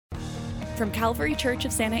From Calvary Church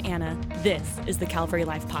of Santa Ana, this is the Calvary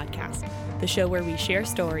Life Podcast, the show where we share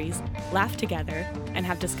stories, laugh together, and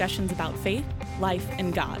have discussions about faith, life,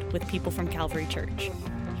 and God with people from Calvary Church.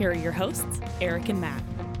 Here are your hosts, Eric and Matt.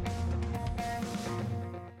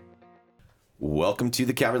 Welcome to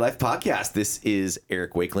the Calvary Life Podcast. This is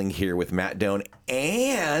Eric Wakeling here with Matt Doan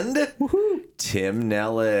and Tim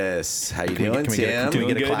Nellis. How you doing, Tim?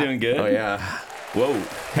 Doing good. Oh, yeah. Whoa.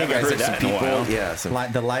 Hey, guys, heard that some in a people. while. Yeah. Some,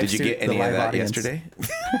 The live did you get any of that audience. yesterday?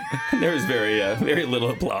 There was very little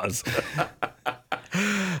applause.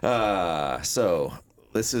 So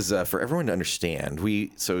this is for everyone to understand.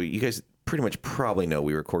 So you guys pretty much probably know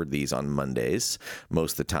we record these on Mondays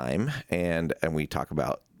most of the time, and we talk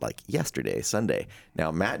about like yesterday, Sunday.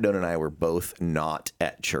 Now, Matt Doan and I were both not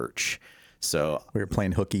at church. So We were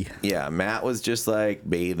playing hooky. yeah, Matt was just like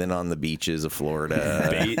bathing on the beaches of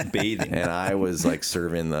Florida. Bathing. And I was like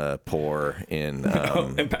serving the poor in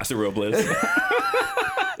And Pastor Robles.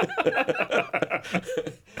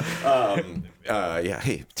 yeah.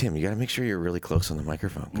 Hey, Tim, you got to make sure you're really close on the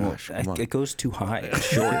microphone. Gosh, come on. It goes too high. I'm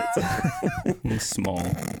short. I'm small.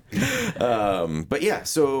 But yeah,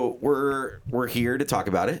 so we're here to talk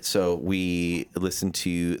about it. So we listened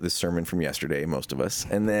to the sermon from yesterday, most of us,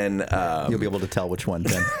 and then You'll be able to tell which one,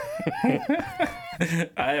 Tim.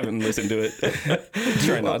 I haven't listened to it.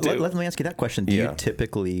 Try not to. Let me ask you that question. Do Yeah. you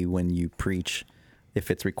typically, when you preach, if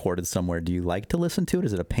it's recorded somewhere, do you like to listen to it?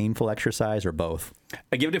 Is it a painful exercise or both?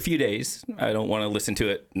 I give it a few days. I don't want to listen to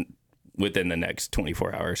it within the next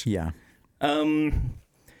 24 hours. Yeah.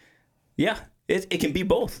 Yeah, it can be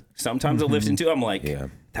both. Sometimes I'll listen to it, I'm like, Yeah.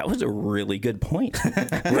 that was a really good point. And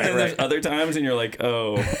then there's other times and you're like,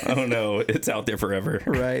 oh no, it's out there forever.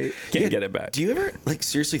 Right. Can't get it back. do you ever like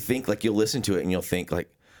seriously think like you'll listen to it and you'll think like,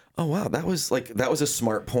 oh wow, that was a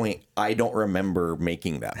smart point. I don't remember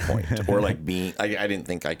making that point or like being. I didn't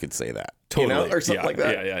think I could say that. Totally. You know? Or something Yeah, like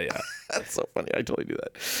that. Yeah. That's so funny. I totally do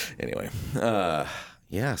that. Anyway,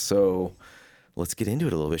 yeah. So let's get into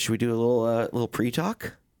it a little bit. Should we do a little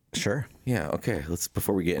pre-talk? Sure. Yeah. Okay. Let's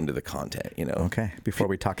before we get into the content. Okay. Before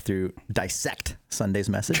we talk through, dissect Sunday's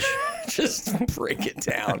message. Just break it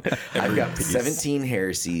down. I've got 17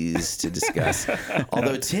 heresies to discuss.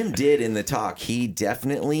 Although Tim did in the talk, he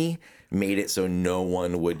definitely made it so no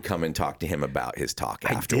one would come and talk to him about his talk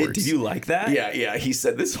afterwards. Did you like that? Yeah. He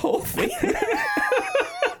said this whole thing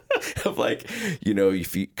of like,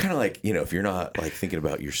 if you kind of like, if you're not like thinking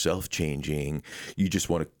about yourself changing, you just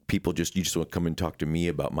want to come and talk to me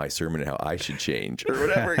about my sermon and how I should change or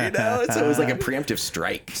whatever, So it was like a preemptive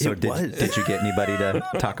strike. So did you get anybody to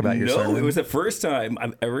talk about your No, sermon? it was the first time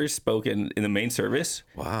I've ever spoken in the main service.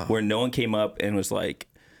 Wow. Where no one came up and was like,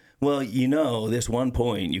 well, this one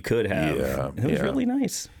point you could have. Yeah, It was yeah. really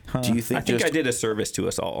nice. Do you think I think I did a service to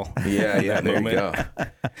us all. Yeah, that there you moment. go.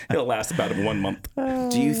 It'll last about 1 month.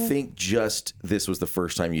 Do you think just this was the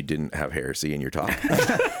first time you didn't have heresy in your talk?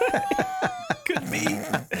 Could be.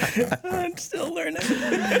 I'm still learning.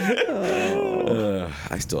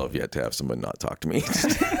 I still have yet to have someone not talk to me.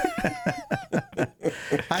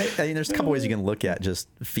 I mean, there's a couple ways you can look at just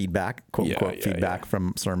feedback, quote unquote feedback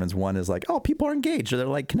from sermons. One is like, oh, people are engaged or they're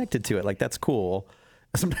like connected to it. Like, that's cool.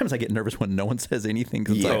 Sometimes I get nervous when no one says anything.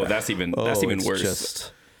 'Cause it's Oh, like, that's even it's worse.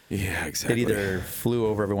 Just, Yeah, it exactly. either flew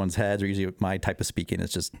over everyone's heads or usually my type of speaking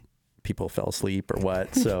is just people fell asleep or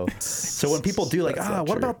what. So when people do like, what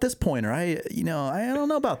true. about this point? Or I don't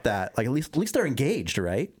know about that. Like at least they're engaged,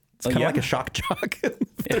 right? It's kind of like a shock jock.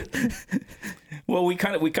 Well, we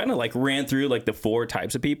kind of like ran through like the 4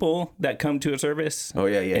 types of people that come to a service. Oh,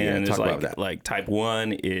 yeah. And Talk it's about that. like type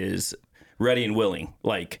 1 is ready and willing.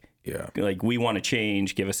 Like we want to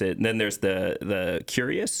change, give us it. And then there's the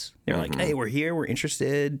curious. They're like, hey, we're here, we're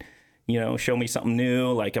interested. Show me something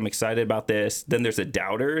new. Like, I'm excited about this. Then there's the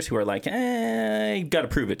doubters who are like, you got to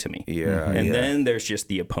prove it to me. Yeah. And then there's just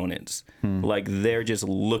the opponents. Like, they're just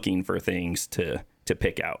looking for things to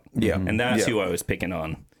pick out. Yeah. And that's Yeah. who I was picking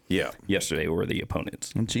on. Yeah. Yesterday were the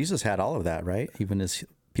opponents. And Jesus had all of that, right? Even as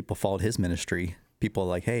people followed his ministry, people are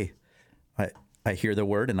like, hey, I hear the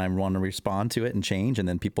word and I want to respond to it and change. And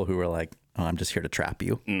then people who are like, oh, I'm just here to trap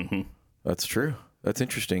you. That's true. That's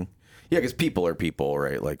interesting. Yeah, because people are people,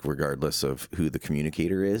 right? Like, regardless of who the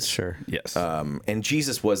communicator is. Sure. Yes. And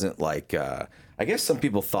Jesus wasn't like, I guess some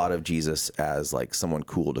people thought of Jesus as like someone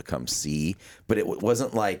cool to come see, but it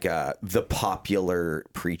wasn't like the popular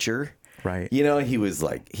preacher. Right. You know, he was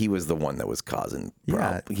the one that was causing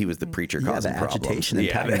he was the preacher causing the problems. agitation,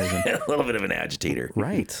 antagonism. A little bit of an agitator.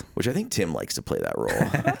 Right. Which I think Tim likes to play that role.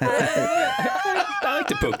 I like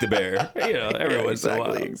to poke the bear, every once in a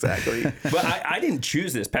while. Exactly. But I didn't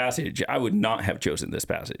choose this passage. I would not have chosen this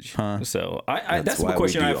passage. So that's why the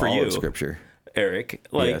question we I do have for all you, of Scripture. Eric.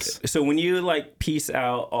 So when you piece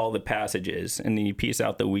out all the passages and then you piece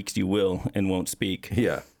out the weeks you will and won't speak.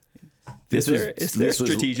 Yeah. Is there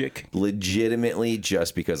strategic? Was legitimately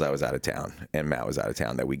just because I was out of town and Matt was out of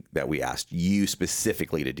town that we asked you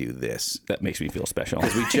specifically to do this. That makes me feel special. We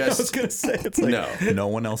just I was gonna say it's like no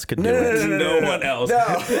one else could do it. No one else.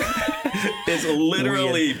 No. It's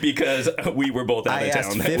literally because we were both out I of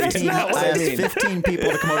asked town. 15, I asked 15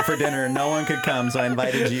 people to come over for dinner and no one could come, so I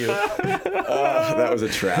invited you. That was a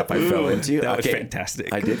trap I fell into. That was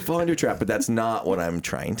fantastic. I did fall into a trap, but that's not what I'm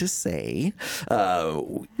trying to say.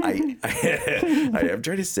 I am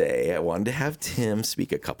trying to say I wanted to have Tim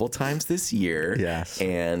speak a couple times this year. Yes.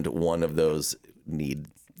 And one of those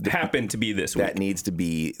happened to be this week. That needs to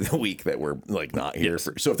be the week that we're not here. Yes.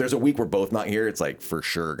 So if there's a week we're both not here, it's for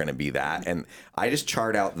sure going to be that. And I just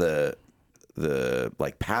chart out the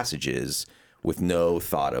passages with no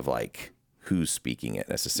thought of who's speaking it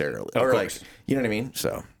necessarily. Or you know what I mean?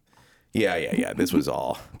 So yeah. This was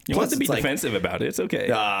all. You want to be defensive about it. It's okay.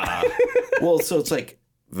 Well, so it's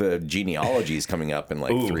the genealogy is coming up in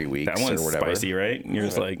 3 weeks that one's or whatever. Spicy, right? You're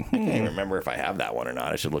just I can't even remember if I have that one or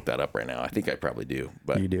not. I should look that up right now. I think I probably do.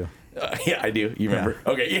 But You do. Yeah, I do. You remember?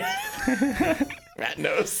 Yeah. Okay, yeah. Matt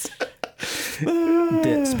knows.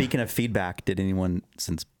 Speaking of feedback, did anyone,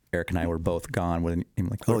 since Eric and I were both gone,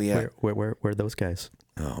 where are those guys?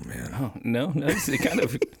 Oh man. Oh no, it's kind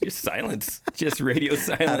of just silence, just radio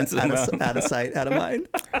silence. Out of sight, out of mind.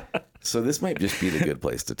 So this might just be the good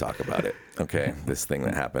place to talk about it. Okay, this thing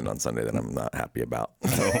that happened on Sunday that I'm not happy about.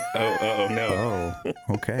 Oh no. Oh,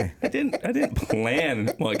 okay. I didn't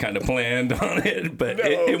plan. Well, I kind of planned on it, but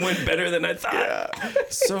it went better than I thought. Yeah.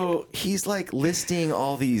 So he's listing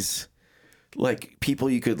all these people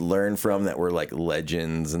you could learn from that were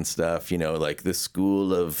legends and stuff. The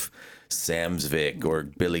school of Samsvik or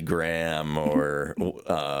Billy Graham or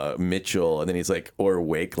Mitchell, and then he's or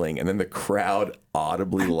Wakeling, and then the crowd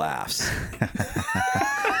audibly laughs.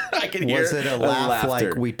 I can hear. Was it a laugh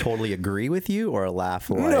laughter. we totally agree with you, or a laugh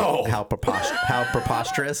No. how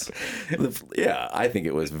preposterous? Yeah, I think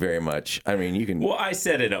it was very much. I mean, you can. Well, I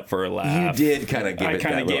set it up for a laugh. You did kind of give I it.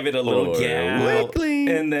 kind of gave it a little gap, Wakeling,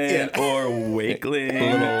 and then or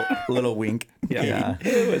Wakeling, little wink. Yeah.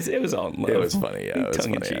 It was all in love. It was funny. Yeah, it was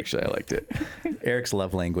Tongue in funny. cheek. Actually, I liked it. Eric's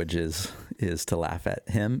love language is to laugh at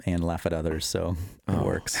him and laugh at others, so it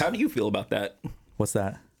works. How do you feel about that? What's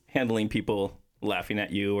that? Handling people laughing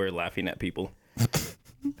at you or laughing at people?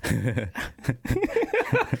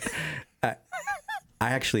 I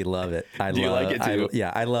actually love it. Do you like it too?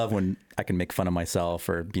 I love when I can make fun of myself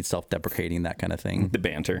or be self-deprecating, that kind of thing. The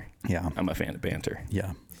banter. Yeah. I'm a fan of banter.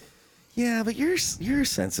 Yeah. Yeah, but you're a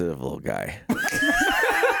sensitive little guy.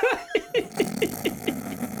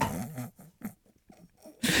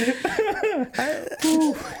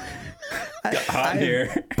 Hot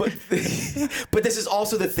here. But this is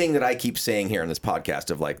also the thing that I keep saying here on this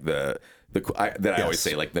podcast of that I always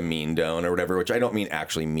say the mean don't or whatever, which I don't mean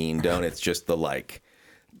actually mean don't. It's just the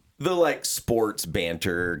sports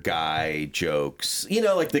banter guy jokes,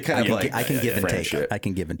 the kind of I can give and friendship. take. I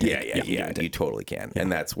can give and take. Yeah, you totally can. Yeah.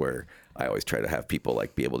 And that's where I always try to have people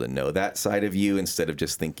be able to know that side of you instead of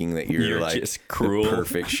just thinking that you're just cruel, the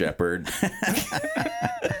perfect shepherd.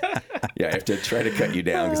 Yeah, I have to try to cut you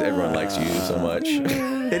down because everyone likes you so much.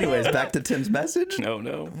 Anyways, back to Tim's message.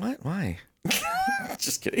 No. What? Why?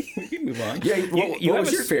 Just kidding. You can move on. Yeah, what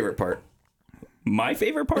was your favorite part? My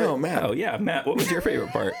favorite part? No, Matt. Oh, yeah, Matt. What was your favorite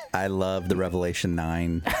part? I love the Revelation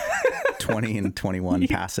 9, 20 and 21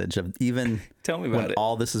 passage of even Tell me about when it.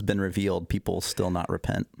 all this has been revealed, people still not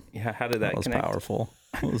repent. Yeah, how did that was connect? powerful.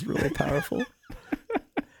 It was really powerful.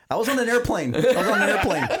 I was on an airplane.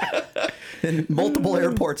 In multiple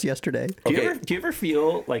airports yesterday. Do you ever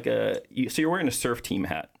feel like so you're wearing a surf team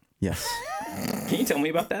hat? Yes. Can you tell me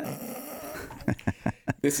about that?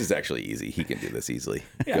 This is actually easy. He can do this easily.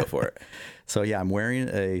 Go for it. So yeah, I'm wearing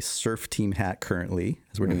a surf team hat currently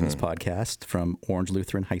as we're doing this podcast from Orange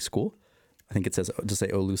Lutheran High School. I think it says just say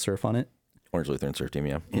Olu Surf on it. Orange Lutheran Surf Team,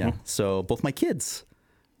 yeah. Yeah. So both my kids.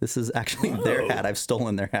 This is actually their hat. I've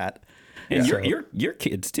stolen their hat. And So your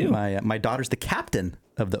kids too. my daughter's the captain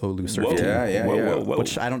of the Olu surf team. Whoa.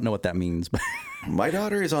 Which I don't know what that means, but My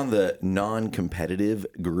daughter is on the non-competitive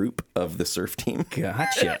group of the surf team.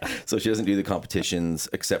 Gotcha. So she doesn't do the competitions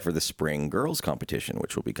except for the spring girls competition,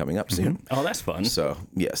 which will be coming up soon. Oh, that's fun. So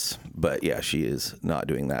yes, but yeah, she is not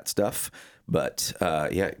doing that stuff. But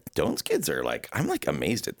yeah, Doan's kids are like, I'm like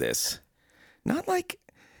amazed at this. Not like,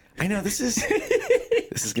 I know this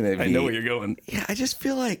is gonna be. I know where you're going. Yeah, I just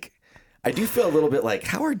feel like I do feel a little bit like,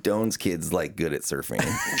 how are Doan's kids like good at surfing?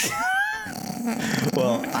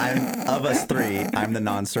 well, of us three, I'm the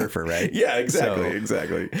non-surfer, right? Yeah,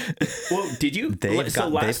 exactly. Well, did you? They've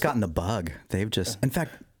gotten the bug. They've just, in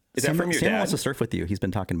fact, Is that from your Sam dad? wants to surf with you. He's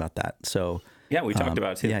been talking about that. So Yeah, we talked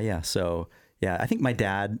about it too. Yeah. So yeah, I think my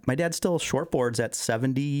dad still shortboards at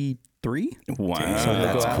 73. Wow. So he'll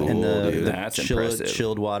That's go out in cool, the dude. That's impressive.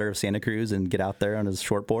 chilled water of Santa Cruz and get out there on his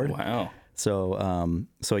shortboard. Wow. So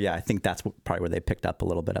yeah, I think that's probably where they picked up a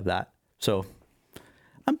little bit of that. So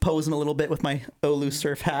I'm posing a little bit with my Olu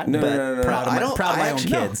surf hat, but proud of my own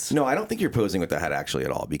kids. No, I don't think you're posing with the hat actually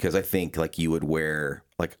at all, because I think like you would wear,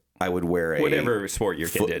 like I would wear a Whatever sport your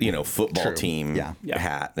kid did. Football team Yeah.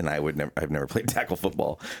 hat, and I've never played tackle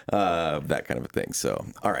football, that kind of a thing. So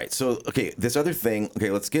all right, so okay, this other thing.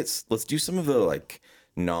 Okay, let's do some of the like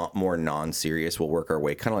not more non-serious. We'll work our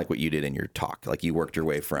way, kind of like what you did in your talk. Like you worked your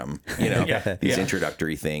way from these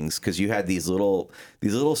introductory things, because you had these little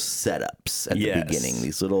setups at the beginning.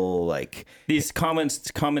 These little like these common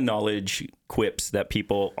knowledge quips that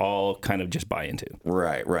people all kind of just buy into.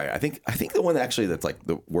 Right. I think the one that's like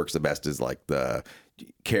works the best is like the,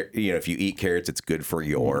 if you eat carrots, it's good for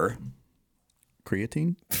your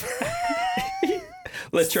Creatine.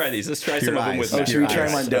 Let's try these. Let's try some of them with. Oh, should we try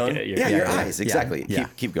them on Doan? Okay, your eyes. Exactly. Yeah.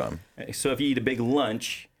 Keep going. Okay, so if you eat a big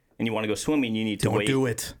lunch and you want to go swimming, you need to wait. Don't do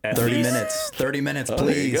it. at 30 least- minutes. 30 minutes, there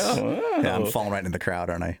you please. go. Yeah, I'm falling right into the crowd,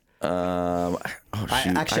 aren't I?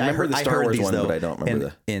 I remember the Star Wars one, but I don't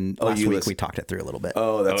remember last week we talked it through a little bit.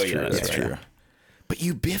 Oh, that's Oh, yeah, true. that's That's right. true. But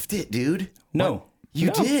you biffed it, dude. No. You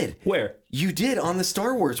No. did. Where? You did on the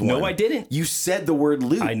Star Wars one. No, I didn't. You said the word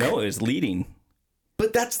Luke. I know it was leading.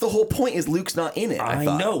 But that's the whole point, is Luke's not in it. I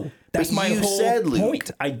thought. know. That's But my you whole said Luke. point.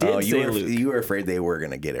 I did say Luke. You were afraid they were going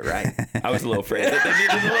to get it right. I was a little afraid that they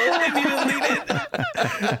needed to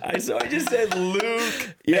lead it. So I just said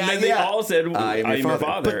Luke. And then they all said, I am your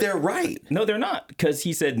father. But they're right. No, they're not. Because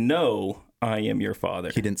he said, no, I am your father.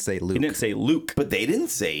 He didn't say Luke. He didn't say Luke. But they didn't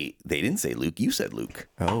say Luke. You said Luke.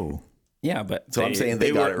 Oh. Yeah, but So I'm saying they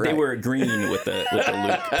got were, it right. They were agreeing with the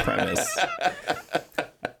Luke premise.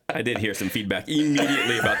 I did hear some feedback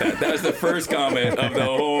immediately about that. That was the first comment of the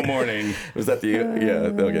whole morning. Was that the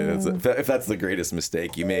yeah? Okay, if that's the greatest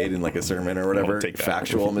mistake you made in like a sermon or whatever, take that.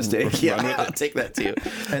 factual mistake. Yeah, I'll take that too.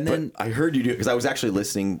 And then I heard you do it because I was actually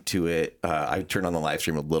listening to it. I turned on the live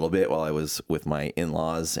stream a little bit while I was with my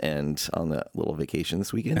in-laws and on the little vacation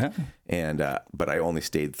this weekend. And but I only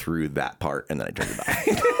stayed through that part, and then I turned it back.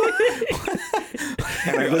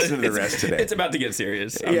 And I listened to the rest today. It's about to get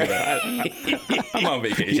serious. I'm on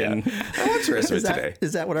vacation. I watched the rest of it today.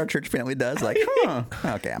 Is that what our church family does? Like,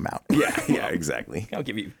 okay, I'm out. Yeah, exactly. I'll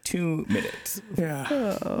give you 2 minutes.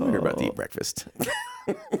 We're about to eat breakfast.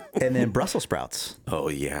 And then Brussels sprouts. Oh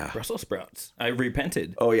yeah. Brussels sprouts. I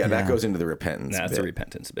repented. Oh yeah, that goes into the repentance. That's bit. the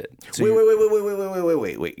repentance bit. So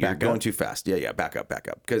Wait. You're going too fast. Yeah. Back up.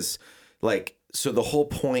 Because like, so the whole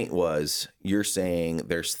point was you're saying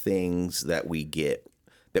there's things that we get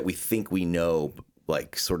that we think we know,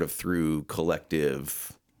 like sort of through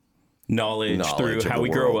collective knowledge through of how the we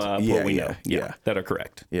grow world. up, Yeah, what we yeah, know. yeah. That are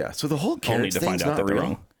correct. Yeah. So the whole Only carrots to find thing's out not that we're real.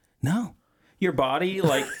 wrong. No. Your body,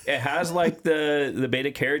 like, it has like the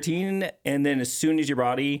beta carotene, and then as soon as your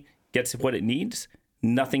body gets what it needs,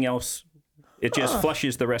 nothing else, it just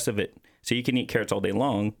flushes the rest of it. So you can eat carrots all day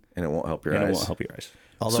long, And it won't help your and eyes. it won't help your eyes.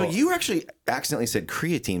 So you actually accidentally said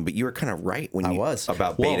creatine, but you were kind of right when you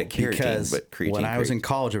about beta carotene. Because But creatine, when I was in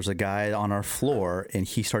college, there was a guy on our floor, and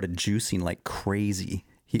he started juicing like crazy.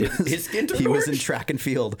 His skin turned He was in orange? track and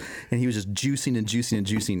field, and he was just juicing and juicing and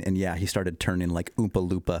juicing, and yeah, he started turning like Oompa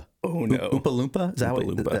Loompa. Oh no, Oompa Loompa? Is that Oompa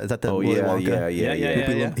what? Loompa. Is that the Oh Willy yeah, Wonka? yeah. Yeah.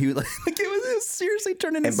 Loompa. He was like it was seriously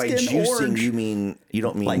turning his And by skin juicing, orange. you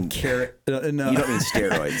don't mean like carrot? No. You don't mean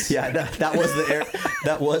steroids. Yeah, that was the era.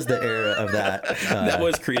 That was the era of that. that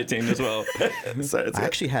was creatine as well. I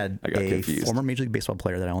actually had I got a confused. former Major League Baseball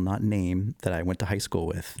player that I will not name that I went to high school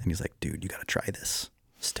with, and he's like, "Dude, you got to try this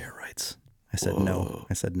steroids." I said no.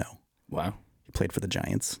 I said no. Wow, He played for the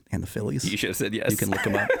Giants and the Phillies. you should have said yes. You can look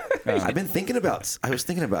him up. I was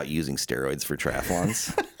thinking about using steroids for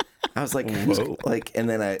triathlons. I was like, and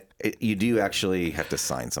then you do actually have to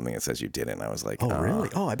sign something that says you didn't. I was like, Oh, really?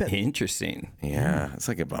 Oh, I bet. Interesting. Yeah, it's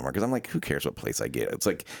like a bummer because I'm like, who cares what place I get? It's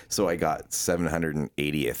like, so I got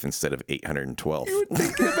 780th instead of 812th. You were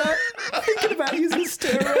thinking about using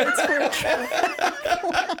steroids for a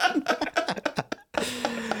triathlon.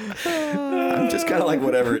 I'm just kind of like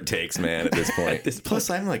whatever it takes, man. At this point. Plus,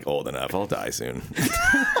 I'm like old enough. I'll die soon.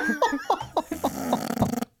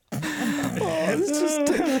 It's just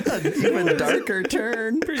an even darker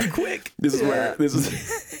turn. Pretty quick. This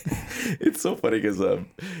is it's so funny because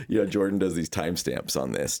Jordan does these timestamps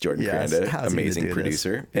on this. Jordan Cranda, amazing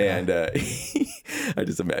producer, and I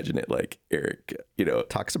just imagine it like Eric,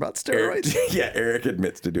 talks about steroids. Eric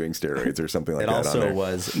admits to doing steroids or something like that. It also on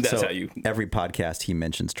was every podcast he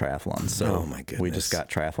mentions triathlons. So oh my goodness, we just got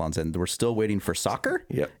triathlons, and we're still waiting for soccer.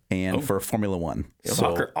 Yep. And for Formula One.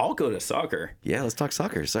 Soccer. I'll go to soccer. Yeah, let's talk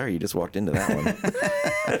soccer. Sorry, you just walked into that one.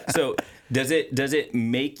 So does it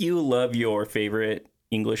make you love your favorite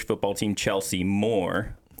English football team, Chelsea,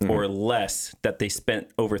 more or less that they spent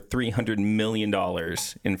over $300 million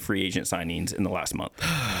in free agent signings in the last month?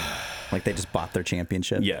 Like they just bought their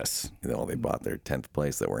championship? Yes. They bought their 10th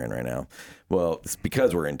place that we're in right now. Well, it's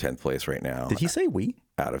because we're in 10th place right now. Did he say we?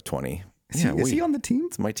 Out of 20. Is he on the team?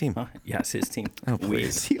 It's my team. Yes, his team. Oh,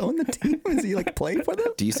 please. Is he on the team? Is he like playing for them?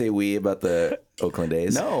 Do you say we about the Oakland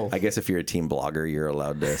A's? No. I guess if you're a team blogger, you're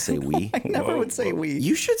allowed to say we. I never would say we.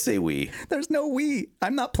 You should say we. There's no we.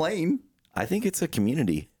 I'm not playing. I think it's a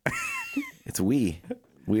community. It's we.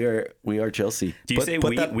 We are Chelsea. Do you say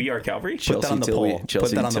we are Calvary? Chelsea that on the till poll.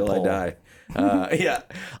 Chelsea Put that on the till poll. I die. Yeah,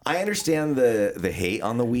 I understand the hate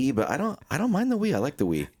on the we, but I don't mind the we. I like the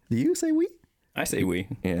we. Do you say we? I say we.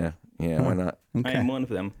 Yeah. Why not? I am one of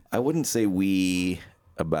them. I wouldn't say we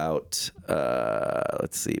about.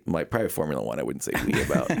 Let's see, my private Formula One. I wouldn't say we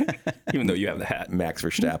about. Even though you have the hat. Max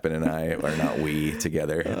Verstappen and I are not we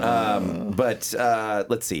together. But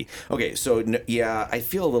let's see. Okay, so I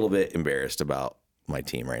feel a little bit embarrassed about my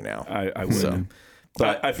team right now. I would. So,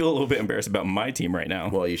 but I feel a little bit embarrassed about my team right now.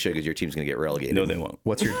 well, you should because your team's going to get relegated. No, they won't.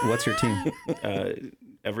 What's your team?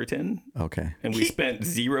 Everton. Okay. And we spent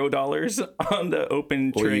 $0 on the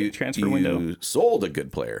open transfer window. You sold a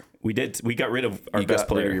good player. We did. We got rid of our You best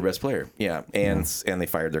got rid of player. your best player. Yeah, and they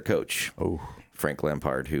fired their coach. Oh, Frank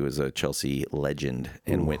Lampard, who is a Chelsea legend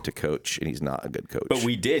and went to coach, and he's not a good coach. But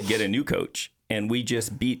we did get a new coach, and we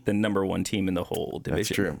just beat the number one team in the whole division. That's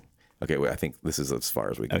true. Okay, well, I think this is as far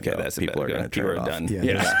as we can go. That's people are going to turn it off. done.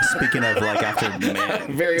 Yeah. Speaking of like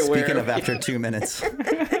after Very aware. Speaking of after 2 minutes.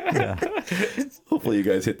 Yeah. Hopefully, you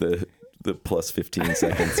guys hit the plus 15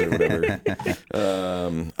 seconds or whatever. All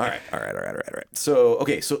right. So,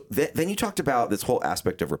 okay. So then you talked about this whole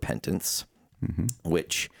aspect of repentance,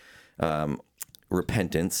 which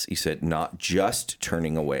repentance, you said, not just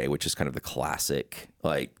turning away, which is kind of the classic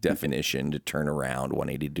like definition to turn around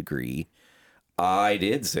 180 degree. I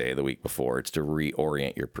did say the week before it's to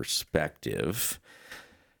reorient your perspective.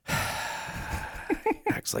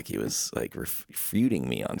 Acts like he was like refuting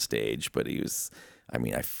me on stage, but he was. I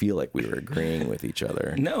mean, I feel like we were agreeing with each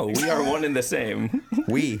other. No, we are one and the same.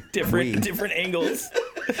 Different angles,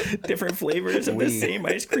 different flavors of the same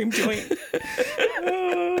ice cream joint.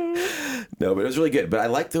 No, but it was really good. But I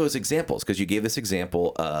like those examples because you gave this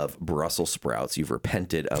example of Brussels sprouts. You've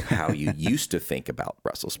repented of how you used to think about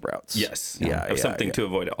Brussels sprouts. Yes. Of something to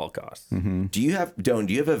avoid at all costs. Mm-hmm. Do you have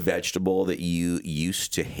a vegetable that you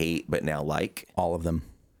used to hate but now like? All of them.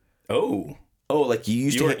 Oh, like you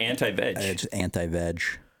used you to were anti-veg. Just anti-veg.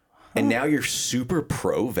 And now you're super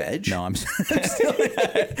pro-veg? No, I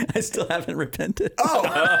still haven't repented.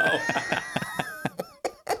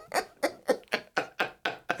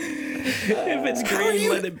 If it's green,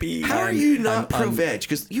 let it be. How are you not pro-veg?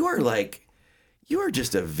 Because you are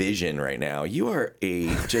just a vision right now. You are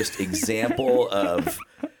a just example of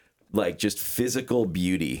like just physical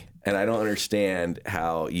beauty. And I don't understand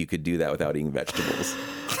how you could do that without eating vegetables.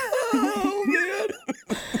 Oh,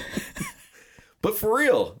 man. But for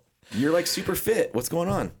real, you're like super fit. What's going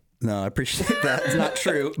on? No, I appreciate that. It's not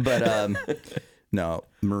true. But no,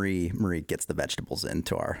 Marie gets the vegetables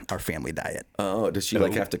into our family diet. Oh, does she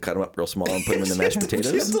like have to cut them up real small and put them in the mashed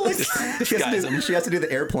potatoes? She has to do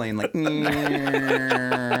the airplane like.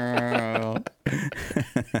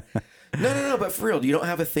 No, but for real, you don't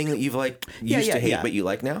have a thing that you've like used to hate but you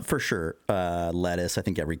like now? For sure. Lettuce. I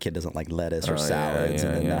think every kid doesn't like lettuce or salads.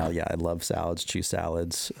 And then now, I love salads, choose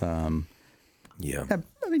salads. Yeah.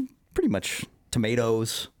 I mean, pretty much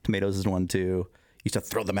tomatoes. Tomatoes is one too. Used to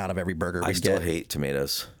throw them out of every burger. I still hate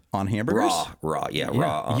tomatoes. On hamburgers? Raw. Yeah,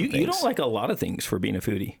 raw. You don't like a lot of things for being a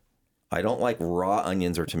foodie. I don't like raw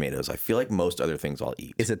onions or tomatoes. I feel like most other things I'll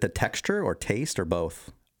eat. Is it the texture or taste or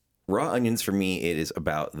both? Raw onions for me, it is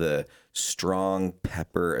about the strong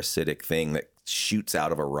pepper acidic thing that shoots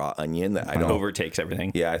out of a raw onion that I don't overtakes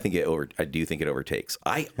everything. Yeah, I do think it overtakes.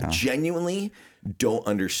 I genuinely don't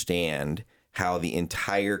understand how the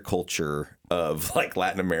entire culture of like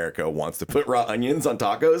Latin America wants to put raw onions on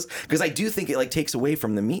tacos, because I do think it like takes away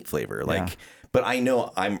from the meat flavor. Like, but I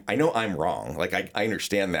know I'm wrong. Like I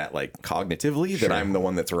understand that like cognitively that I'm the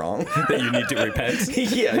one that's wrong. That you need to repent.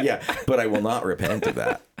 yeah. But I will not repent of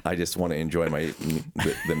that. I just want to enjoy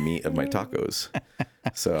the meat of my tacos.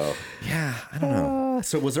 So yeah, I don't know.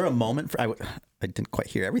 So was there a moment I didn't quite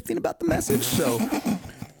hear everything about the message. So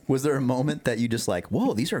was there a moment that you just like,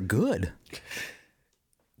 whoa, these are good?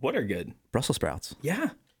 What are good? Brussels sprouts. Yeah.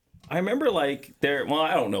 I remember like well,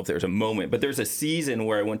 I don't know if there's a moment, but there's a season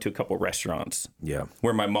where I went to a couple restaurants. Yeah.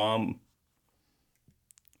 Where my mom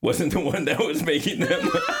wasn't the one that was making them.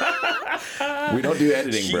 We don't do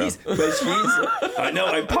editing, bro. I know,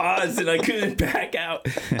 I paused and I couldn't back out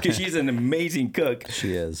because she's an amazing cook.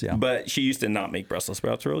 She is, yeah. But she used to not make Brussels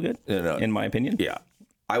sprouts real good, in my opinion. Yeah.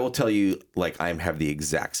 I will tell you, like, I have the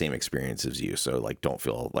exact same experience as you. So, like, don't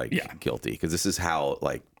feel, like, guilty. Because this is how,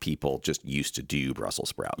 like, people just used to do Brussels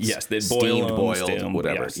sprouts. Yes, they'd Steamed, boil boiled, them,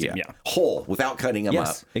 whatever. yeah. Whole, without cutting them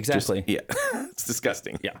up. Exactly. It's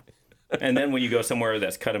disgusting. Yeah. And then when you go somewhere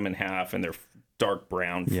that's cut them in half and they're dark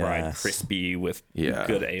brown, fried, crispy with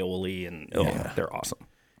good aioli, and they're awesome.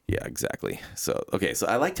 Yeah, exactly. So, okay. So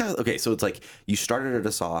I liked how, so it's like you started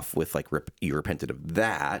us off with like, you repented of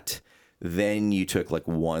that. Then you took like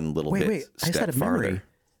one little bit I just had a farther. memory.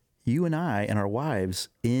 You and I and our wives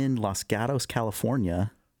in Los Gatos,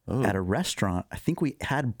 California, at a restaurant, I think we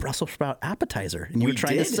had Brussels sprout appetizer, and you were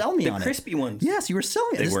trying to sell me on the crispy ones. Yes, you were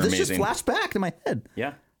selling it. They were this just amazing. flashed back to my head.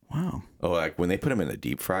 Yeah. Wow. Oh, like when they put them in the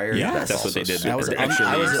deep fryer? Yeah, that's what they did. I was Dude.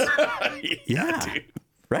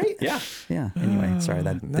 Right? Yeah. Yeah. Anyway, sorry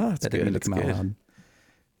that it's didn't mean to good. come It's out good. loud.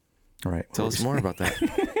 All right. Tell us more about that.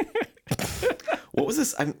 What was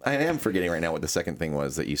this? I am forgetting right now what the second thing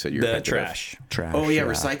was that you said you were The trash. Trash. Oh yeah,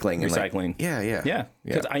 recycling. and, like, Recycling. yeah.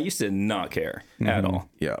 Because I used to not care at all.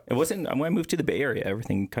 Yeah. It wasn't when I moved to the Bay Area,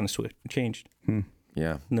 everything kind of changed.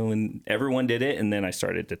 Yeah. No, when everyone did it, and then I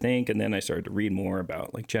started to think, and then I started to read more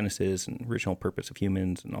about like Genesis and original purpose of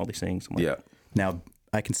humans and all these things. I'm like, Yeah. Now,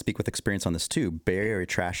 I can speak with experience on this too. Bay Area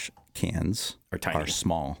trash cans Are tiny. are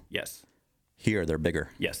small. Yes. Here, they're bigger.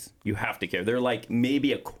 Yes. You have to care. They're like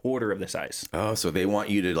maybe a quarter of the size. Oh, so they want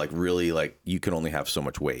you to like really like you can only have so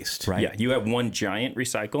much waste. Right. Yeah. You have one giant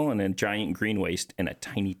recycle and a giant green waste and a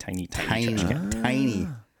tiny trash can. Tiny.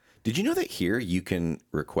 Did you know that here you can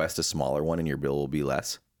request a smaller one and your bill will be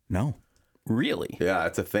less? No. Really? Yeah,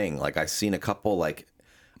 it's a thing. Like I've seen a couple of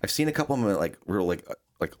them like real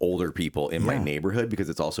like older people in my neighborhood because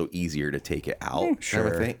it's also easier to take it out. Sure.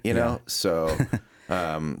 Kind of thing, you know? So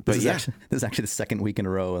but This yeah. is actually the second week in a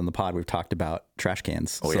row in the pod we've talked about trash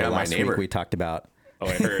cans. Oh, so yeah, my last neighbor. week we talked about Oh,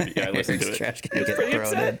 I heard. Yeah, I listened to it. trash can get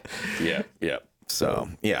thrown in. Yeah. So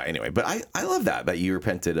yeah, anyway, but I love that you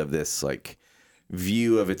repented of this like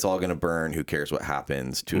view of it's all gonna burn, who cares what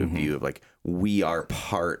happens, to a view of like we are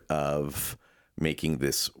part of making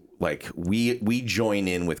this, like we join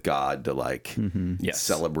in with God to like Yes.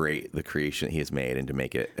 celebrate the creation that he has made and to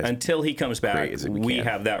make it as, Until he comes back, great as we we can.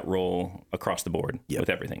 have that role across the board with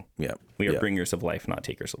everything. yeah. We are yeah. bringers of life, not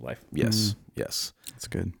takers of life. Yes. That's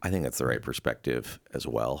good. I think that's the right perspective as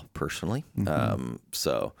well, personally.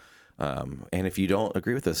 And if you don't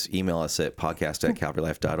agree with us, email us at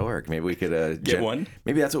podcast@calvarylife.org. Maybe we could Get one.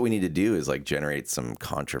 Maybe that's what we need to do is like generate some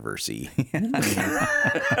controversy.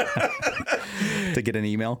 To get an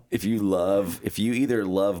email? If you either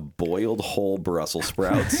love boiled whole Brussels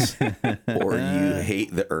sprouts or you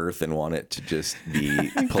hate the earth and want it to just be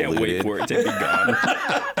Can't wait polluted. for it to be gone.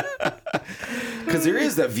 Because there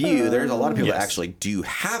is that view. There's a lot of people that Yes. actually do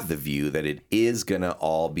have the view that it is going to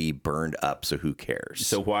all be burned up. So who cares?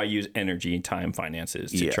 So why use energy, time,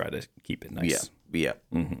 finances to try to keep it nice? Yeah.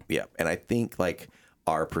 And I think like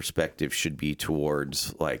our perspective should be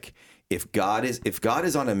towards like if God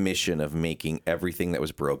is on a mission of making everything that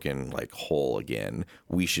was broken like whole again,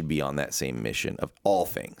 we should be on that same mission of all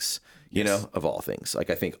things. You know, of all things. Like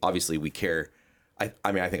I think obviously we care.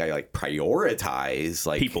 I mean, I think I like prioritize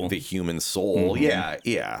like People. the human soul.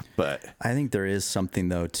 Yeah. But I think there is something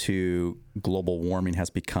though to global warming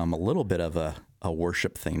has become a little bit of a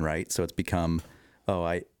worship thing, right? So it's become,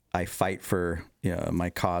 I fight for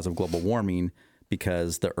my cause of global warming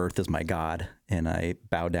because the earth is my God and I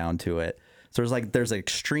bow down to it. So there's an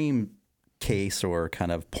extreme case or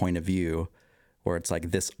kind of point of view where it's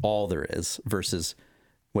like this all there is versus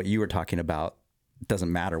what you were talking about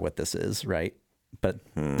doesn't matter what this is, right? But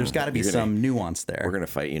there's got to be some nuance there. We're gonna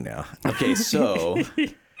fight you now. Okay, so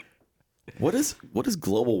what does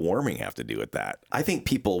global warming have to do with that? I think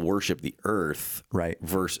people worship the earth, Right.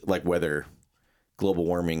 Versus like whether global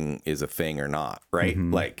warming is a thing or not, right?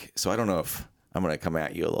 Like, so I don't know if I'm gonna come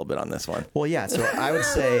at you a little bit on this one. Well, yeah. So I would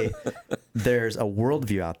say there's a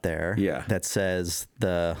worldview out there that says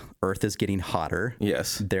the earth is getting hotter.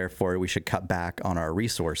 Yes. Therefore, we should cut back on our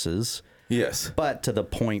resources. Yes. But to the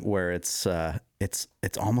point where it's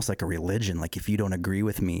almost like a religion. Like if you don't agree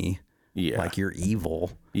with me, like you're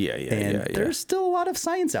evil. And there's still a lot of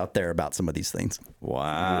science out there about some of these things.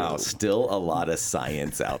 Wow. Still a lot of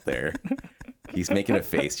science out there. He's making a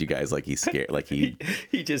face, you guys, like he's scared. Like he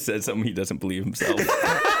just said something he doesn't believe himself.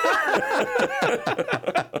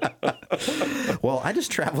 Well, I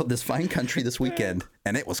just traveled this fine country this weekend,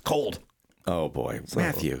 and it was cold. Oh boy, so,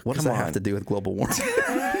 Matthew, what does that have to do with global warming?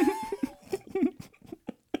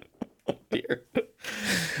 Dear.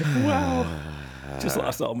 Wow. Just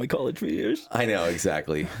lost all my college years. I know,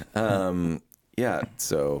 exactly. Yeah,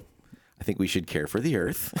 so I think we should care for the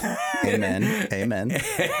earth. Amen. Amen.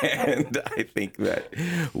 And I think that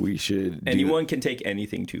we should Anyone can take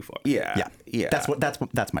anything too far. Yeah. That's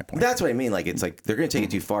my point. That's what I mean. Like, it's like they're going to take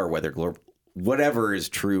it too far, whatever is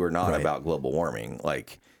true or not about global warming.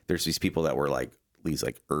 Like, there's these people that were like these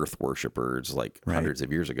like earth worshipers like hundreds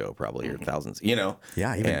of years ago, probably, or thousands, you know?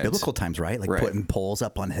 Yeah, even biblical times, right? Like putting poles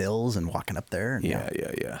up on hills and walking up there. And Yeah.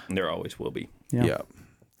 And there always will be. Yeah.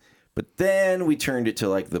 But then we turned it to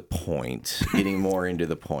like the point, getting more into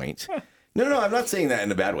the point. No, I'm not saying that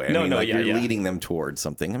in a bad way. I mean, like you're leading them towards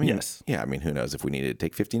something. I mean, I mean, who knows if we needed to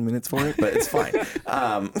take 15 minutes for it, but it's fine.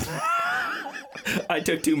 I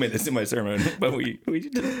took 2 minutes in my sermon, but we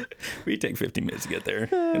take 15 minutes to get there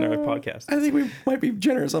in our podcast. I think we might be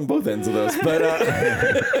generous on both ends of those, but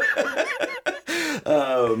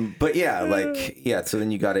yeah, so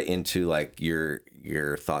then you got it into like your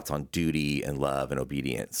thoughts on duty and love and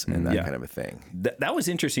obedience and that kind of a thing. That was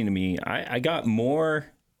interesting to me. I got more,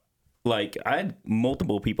 like I had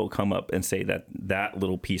multiple people come up and say that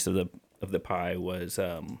little piece of the pie was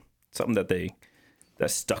something that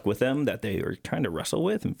stuck with them, that they were trying to wrestle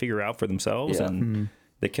with and figure out for themselves, and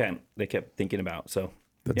they kept thinking about. So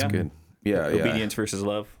that's good. Yeah, obedience versus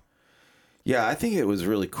love. Yeah, I think it was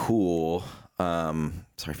really cool. Sorry,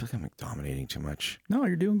 I feel like I'm like dominating too much. No,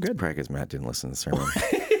 you're doing good. Probably because Matt didn't listen to the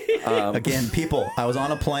sermon. Again, people, I was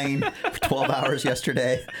on a plane for 12 hours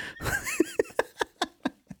yesterday.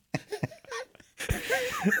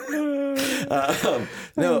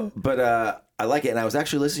 No, but I like it, and I was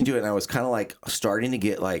actually listening to it, and I was kind of like starting to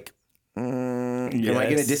get like, am I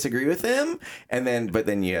going to disagree with him? But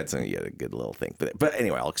then you had a good little thing. But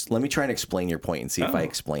anyway, let me try and explain your point and see if I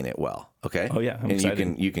explain it well. Okay. Oh yeah, I'm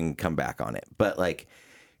excited. You can come back on it. But like,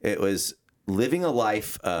 it was living a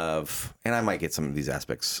life of, and I might get some of these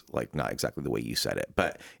aspects like not exactly the way you said it,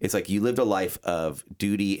 but it's like you lived a life of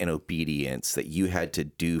duty and obedience that you had to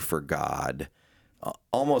do for God.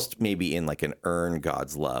 Almost maybe in like an earn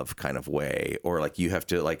God's love kind of way, or like you have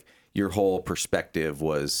to like your whole perspective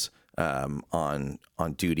was on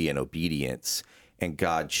duty and obedience, and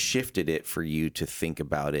God shifted it for you to think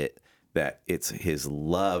about it that it's His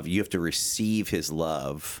love. You have to receive His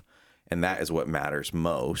love, and that is what matters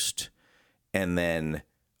most. And then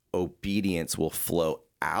obedience will flow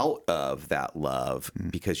out of that love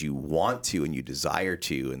because you want to and you desire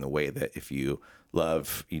to, in the way that if you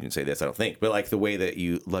love, you didn't say this, I don't think, but like the way that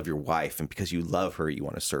you love your wife, and because you love her, you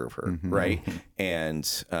want to serve her, right?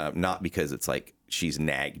 And not because it's like she's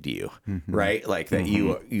nagged you, right? Like that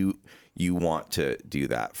you want to do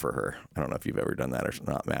that for her. I don't know if you've ever done that or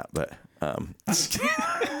not, Matt, but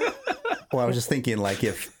well, I was just thinking like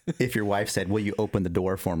if your wife said, "Will you open the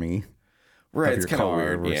door for me?" Right, of it's your kind of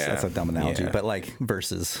car, weird. Yeah, that's a dumb analogy, yeah. but like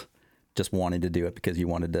versus just wanting to do it because you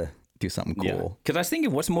wanted to do something cool. Because I was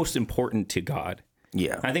thinking, what's most important to God?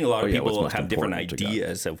 Yeah, I think a lot of people have different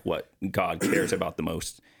ideas of what God cares about the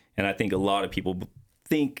most, and I think a lot of people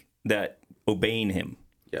think that obeying Him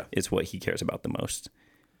is what He cares about the most.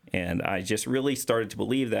 And I just really started to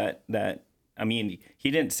believe that I mean,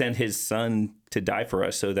 He didn't send His Son to die for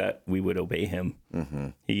us so that we would obey Him.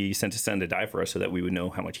 He sent His Son to die for us so that we would know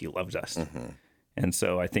how much He loves us. And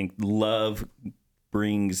so I think love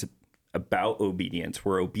brings about obedience,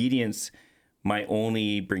 where obedience might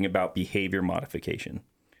only bring about behavior modification,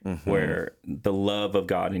 where the love of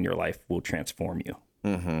God in your life will transform you.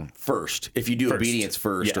 First, if you do obedience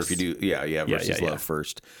first, or if you do, versus love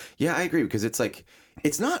first. Yeah, I agree, because it's like,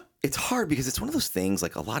 it's hard because it's one of those things,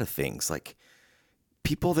 like a lot of things, like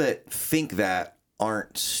people that think that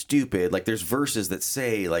aren't stupid. Like there's verses that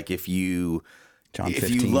say like if you John if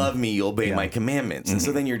 15. you love me, you'll obey my commandments. And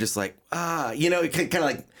so then you're just like, it kind of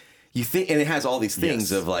like you think, and it has all these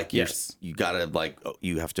things of like, you gotta like,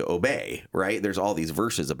 you have to obey, right? There's all these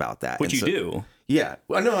verses about that. Which you do. Yeah.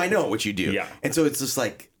 Well, no, I know what you do. Yeah. And so it's just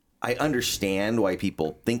like, I understand why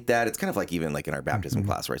people think that. It's kind of like even like in our baptism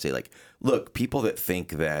class where I say like, look, people that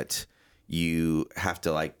think that you have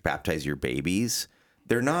to like baptize your babies,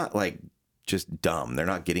 they're not like just dumb. They're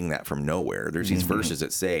not getting that from nowhere. There's these verses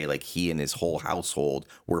that say like he and his whole household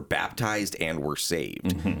were baptized and were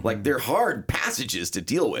saved. Like they're hard passages to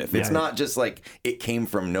deal with. It's not just like it came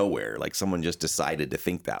from nowhere. Like someone just decided to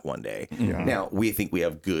think that one day. Now we think we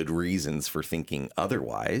have good reasons for thinking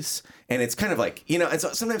otherwise. And it's kind of like, and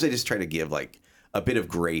so sometimes I just try to give like a bit of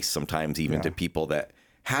grace sometimes even to people that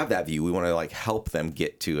have that view. We want to like help them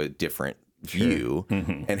get to a different view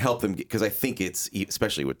and help them because I think it's,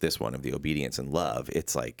 especially with this one of the obedience and love,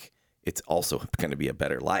 it's like it's also going to be a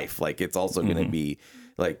better life. Like it's also going to be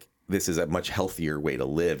like this is a much healthier way to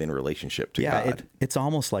live in relationship to God. It's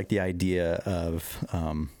almost like the idea of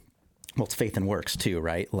it's faith and works too,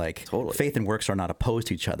 right? Like faith and works are not opposed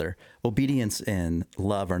to each other. Obedience and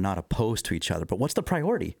love are not opposed to each other. But what's the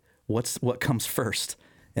priority? What comes first?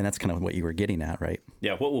 And that's kind of what you were getting at, right?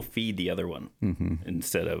 Yeah, what will feed the other one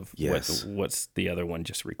instead of what's the other one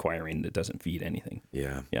just requiring that doesn't feed anything.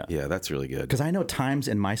 Yeah, that's really good. Because I know times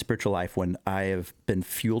in my spiritual life when I have been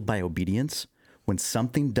fueled by obedience, when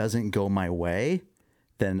something doesn't go my way,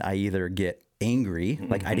 then I either get angry,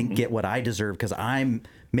 like I didn't get what I deserve because I'm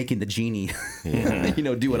making the genie,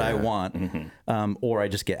 do what I want, or I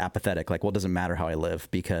just get apathetic, like, well, it doesn't matter how I live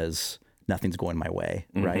because nothing's going my way,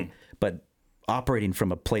 right? But operating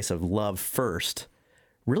from a place of love first,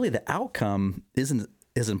 really the outcome isn't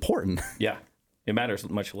as important. Yeah. It matters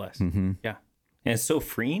much less. Yeah. And it's so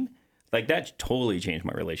freeing. Like that totally changed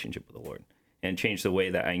my relationship with the Lord and changed the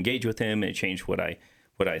way that I engage with him. It changed what I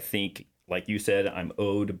think, like you said, I'm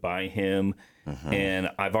owed by him. And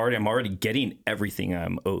I'm already getting everything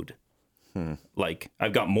I'm owed. Like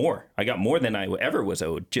I've got more. I got more than I ever was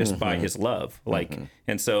owed just by his love. Like,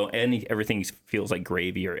 and so everything feels like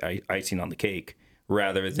gravy or icing on the cake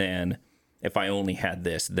rather than if I only had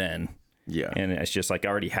this, then. Yeah. And it's just like I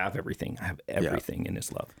already have everything. I have everything in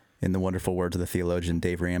his love. In the wonderful words of the theologian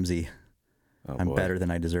Dave Ramsey, I'm better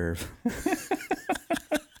than I deserve.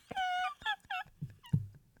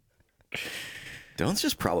 Dylan's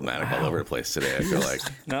just problematic all over the place today, I feel like.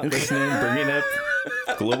 Not listening, bringing up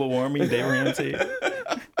global warming, Dave Ramsey.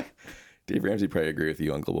 Dave Ramsey probably agree with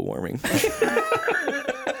you on global warming.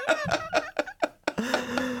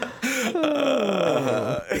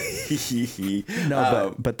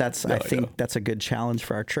 But that's, I think that's a good challenge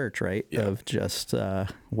for our church, right? Yeah. Of just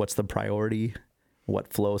what's the priority,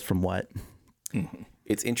 what flows from what.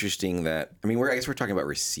 It's interesting that, I guess we're talking about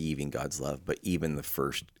receiving God's love, but even the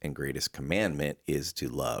first and greatest commandment is to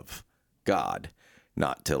love God,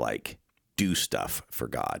 not to like do stuff for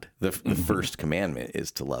God. The first commandment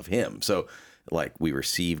is to love him. So like we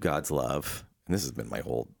receive God's love, and this has been my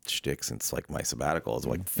whole shtick since like my sabbatical is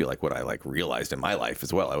like, feel like what I like realized in my life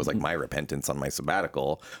as well. I was like, my repentance on my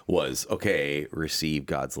sabbatical was, okay, receive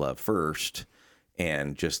God's love first.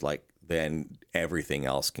 And just like, then everything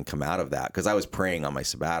else can come out of that. Because I was praying on my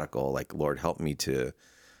sabbatical, like, Lord, help me to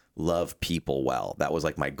love people well. That was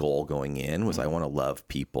like my goal going in was I want to love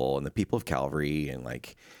people and the people of Calvary and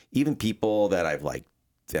like even people that I've like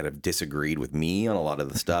that have disagreed with me on a lot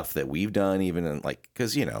of the stuff that we've done, even in like,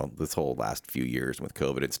 because, this whole last few years with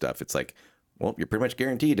COVID and stuff, it's like, well, you're pretty much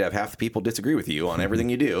guaranteed to have half the people disagree with you on everything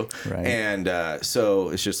you do. Right. And so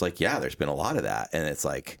it's just like, yeah, there's been a lot of that. And it's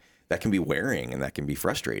like, that can be wearing and that can be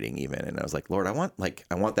frustrating even. And I was like, Lord, I want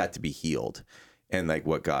that to be healed. And like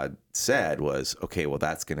what God said was, okay, well,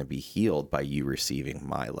 that's going to be healed by you receiving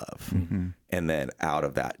my love. And then out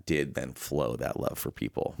of that did then flow that love for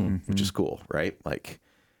people, which is cool. Right. Like,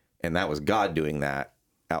 and that was God doing that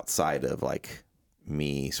outside of like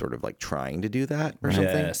me sort of like trying to do that or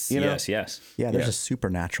something. Yes. Yeah. There's a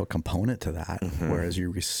supernatural component to that. Whereas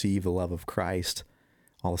you receive the love of Christ,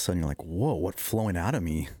 all of a sudden you're like, whoa, what flowing out of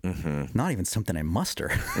me? Not even something I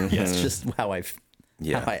muster. It's just how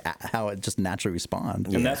how it just naturally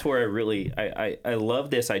respond. And that's where I really, I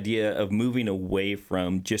love this idea of moving away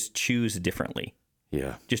from just choose differently.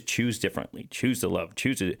 Yeah. Just choose differently. Choose to love.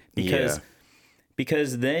 Choose it.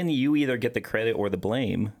 Because then you either get the credit or the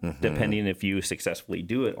blame, depending if you successfully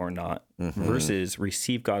do it or not, versus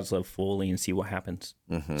receive God's love fully and see what happens.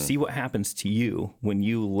 See what happens to you when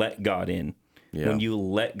you let God in. Yeah. When you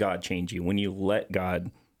let God change you, when you let God,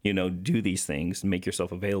 do these things and make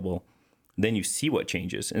yourself available, then you see what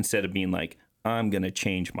changes instead of being like, I'm going to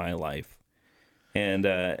change my life. And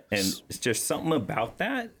it's just something about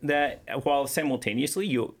that while simultaneously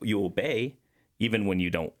you obey, even when you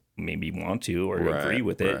don't maybe want to or agree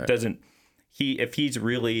with it, if he's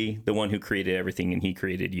really the one who created everything and he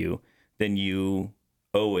created you, then you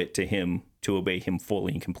owe it to him to obey him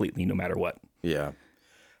fully and completely, no matter what. Yeah.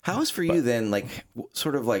 How is for you then, like,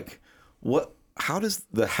 sort of like, how does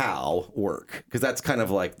the how work? Because that's kind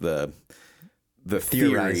of like the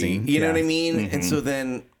theorizing, you know what I mean? Mm-hmm. And so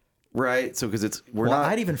then, right. So, because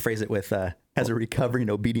I'd even phrase it with, as a recovering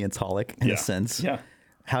obedience-holic in a sense. Yeah.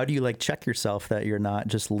 How do you like check yourself that you're not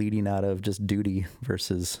just leading out of just duty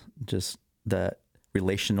versus just the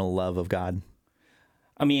relational love of God?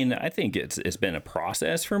 I mean, I think it's been a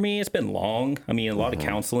process for me. It's been long. I mean, a lot of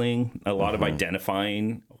counseling, a lot of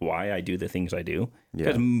identifying why I do the things I do.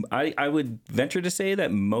 Because I would venture to say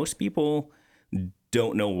that most people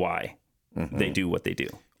don't know why they do what they do.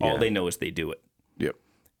 All they know is they do it. Yep.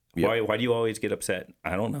 Why do you always get upset?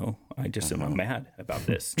 I don't know. I just am mad about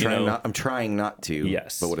this. I'm trying not to.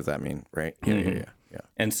 Yes. But what does that mean? Right. Yeah.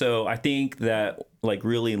 And so I think that like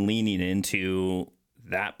really leaning into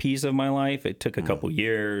that piece of my life, it took a couple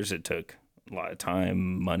years. It took a lot of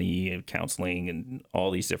time, money, and counseling, and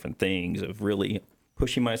all these different things of really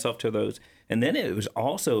pushing myself to those. And then it was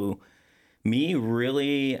also me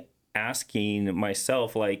really asking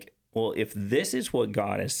myself, like, well, if this is what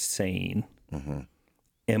God is saying, what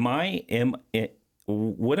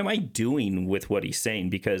am I doing with what he's saying?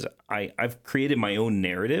 Because I've created my own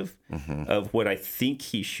narrative of what I think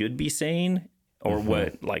he should be saying, or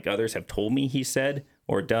what like others have told me he said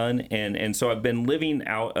or done. And so I've been living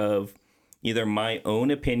out of either my own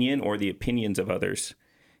opinion or the opinions of others.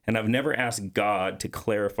 And I've never asked God to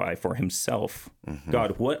clarify for himself,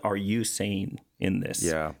 God, what are you saying in this?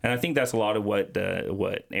 Yeah. And I think that's a lot of what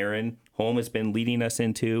Aaron Holm has been leading us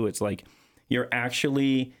into. It's like you're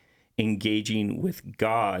actually engaging with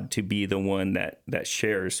God to be the one that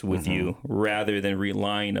shares with you, rather than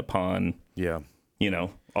relying upon,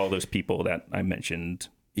 all those people that I mentioned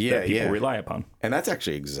that people rely upon. And that's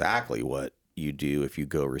actually exactly what you do if you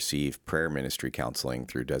go receive prayer ministry counseling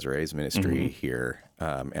through Desiree's ministry here,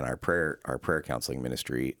 and our prayer counseling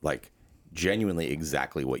ministry. Like, genuinely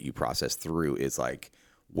exactly what you process through is like,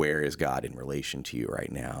 where is God in relation to you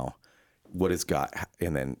right now? What is God?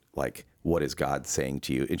 And then like, what is God saying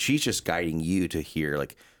to you? And she's just guiding you to hear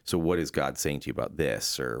like, so what is God saying to you about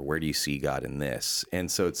this? Or where do you see God in this? And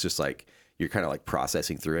so it's just like, you're kind of like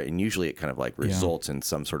processing through it. And usually it kind of like results in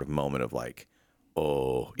some sort of moment of like,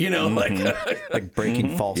 oh, like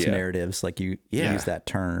breaking false narratives. Like you use that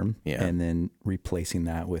term and then replacing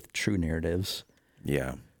that with true narratives.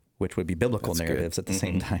 Yeah. Which would be biblical narratives at the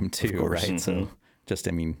same time too, right? So just,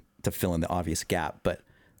 to fill in the obvious gap, but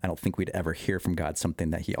I don't think we'd ever hear from God something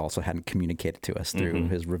that he also hadn't communicated to us through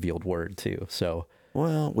his revealed word too. So,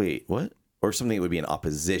 well, wait, what? Or something that would be in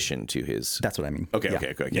opposition to his. That's what I mean. Okay. Good.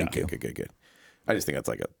 I just think that's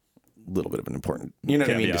like a little bit of an important,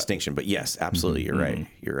 distinction. But yes, absolutely, you're right.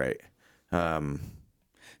 You're right.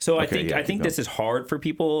 So I think this is hard for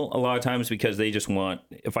people a lot of times because they just want,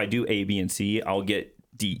 if I do A, B, and C, I'll get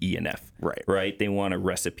D, E, and F. Right. They want a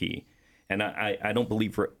recipe, and I don't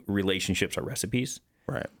believe relationships are recipes.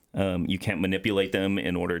 Right. You can't manipulate them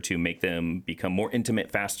in order to make them become more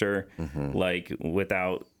intimate faster, like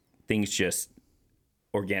without things just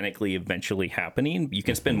organically eventually happening. You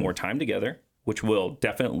can spend more time together, which will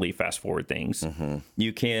definitely fast forward things.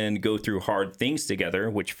 You can go through hard things together,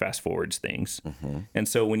 which fast forwards things. And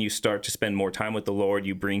so when you start to spend more time with the Lord,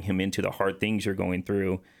 you bring him into the hard things you're going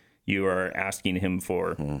through. You are asking him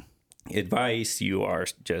for advice. You are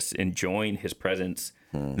just enjoying his presence.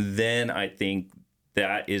 Then I think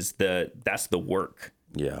that's the work.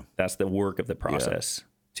 Yeah. That's the work of the process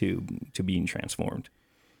to being transformed.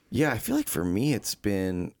 Yeah, I feel like for me, it's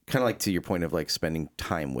been kind of like to your point of like spending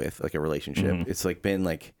time with like a relationship. It's like been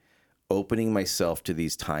like opening myself to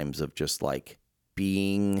these times of just like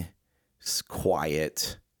being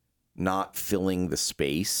quiet, not filling the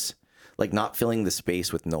space,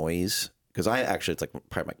 with noise. Because it's like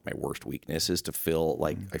probably my worst weakness is to fill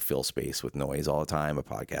I fill space with noise all the time. A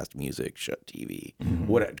podcast, music, shut TV,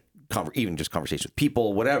 even just conversation with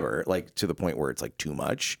people, whatever, like to the point where it's like too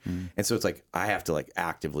much. And so it's like, I have to like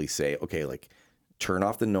actively say, okay, like turn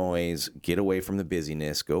off the noise, get away from the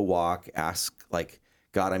busyness, go walk, ask like,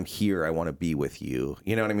 God, I'm here. I want to be with you.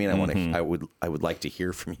 You know what I mean? I would like to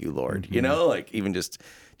hear from you, Lord, like even just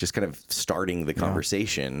kind of starting the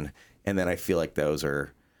conversation. And then I feel like those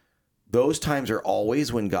times are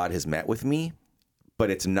always when God has met with me, but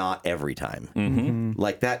it's not every time.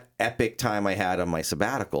 Like that epic time I had on my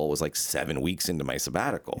sabbatical was like 7 weeks into my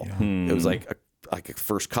sabbatical. It was like a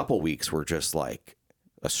first couple weeks were just like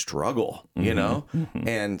a struggle, you know?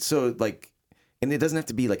 And so like, and it doesn't have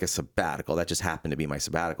to be like a sabbatical. That just happened to be my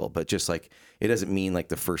sabbatical, but just like, it doesn't mean like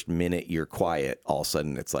the first minute you're quiet, all of a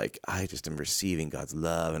sudden it's like, I just am receiving God's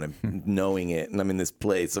love and I'm knowing it and I'm in this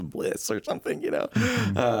place of bliss or something, you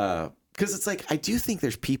know? Because it's like, I do think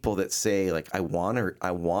there's people that say like, I want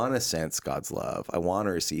to sense God's love. I want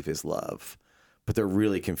to receive his love, but they're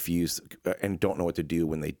really confused and don't know what to do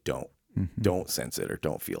when they don't sense it or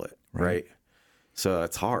don't feel it. Right. So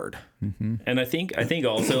it's hard. And I think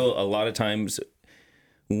also a lot of times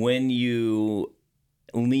when you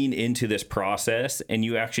lean into this process and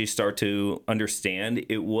you actually start to understand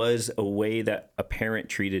it was a way that a parent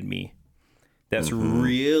treated me. That's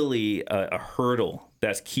really a hurdle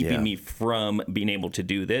that's keeping me from being able to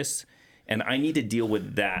do this. And I need to deal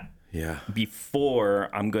with that before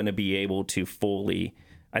I'm going to be able to fully.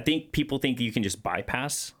 I think people think you can just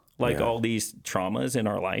bypass all these traumas in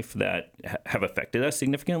our life that have affected us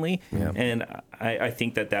significantly. And I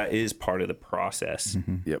think that is part of the process.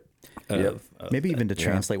 Maybe even to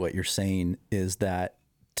translate what you're saying is that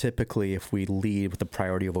typically if we lead with the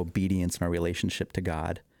priority of obedience in our relationship to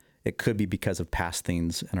God, it could be because of past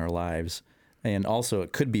things in our lives. And also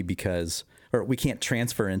it could be because, or we can't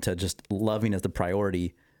transfer into just loving as the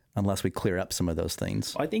priority unless we clear up some of those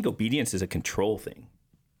things. I think obedience is a control thing.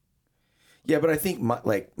 Yeah, but I think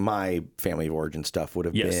my family of origin stuff would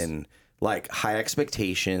have been like high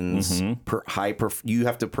expectations, you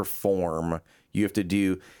have to perform, you have to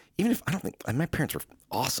do, even if I don't think my parents were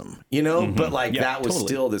awesome, you know, but like that was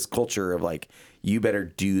still this culture of like, you better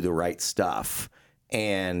do the right stuff.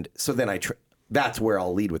 And so then that's where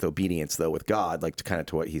I'll lead with obedience though, with God, like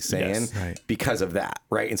to what he's saying because of that.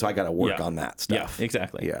 Right. And so I got to work on that stuff. Yeah,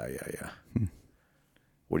 exactly. Yeah.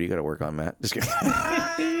 What do you got to work on, Matt? Just kidding.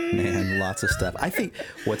 Man, lots of stuff. I think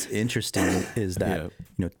what's interesting is that,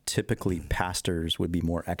 typically pastors would be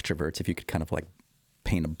more extroverts if you could kind of like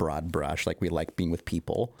paint a broad brush, like we like being with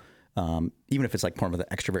people. Even if it's like more of the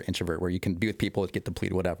extrovert introvert where you can be with people, get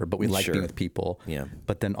depleted, whatever, but we like being with people. Yeah.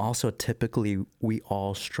 But then also typically we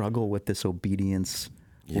all struggle with this obedience,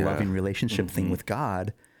 loving relationship thing with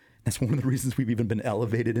God. That's one of the reasons we've even been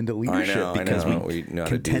elevated into leadership because we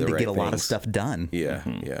can tend to get a lot of stuff done. Yeah.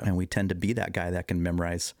 And we tend to be that guy that can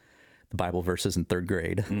memorize the Bible verses in third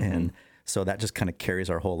grade. And so that just kind of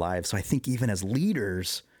carries our whole lives. So I think even as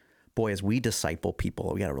leaders, boy, as we disciple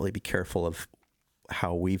people, we got to really be careful of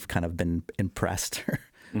how we've kind of been impressed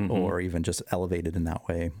or even just elevated in that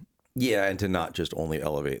way. Yeah. And to not just only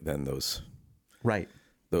elevate then those like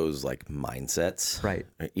mindsets. Right.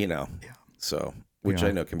 So, which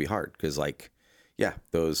I know can be hard because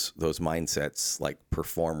those mindsets like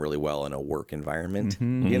perform really well in a work environment,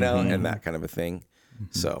 and that kind of a thing.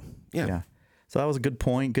 So, yeah. So that was a good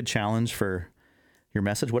point, good challenge for your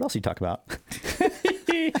message. What else you talk about?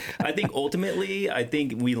 I think ultimately,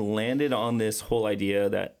 we landed on this whole idea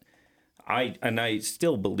that I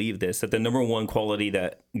still believe this, that the number one quality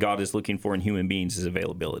that God is looking for in human beings is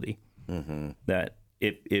availability. That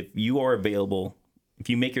if you are available, if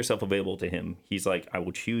you make yourself available to him, he's like, I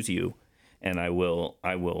will choose you and I will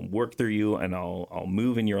work through you and I'll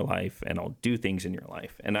move in your life and I'll do things in your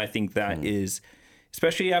life. And I think that is,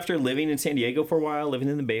 especially after living in San Diego for a while, living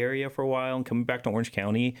in the Bay Area for a while and coming back to Orange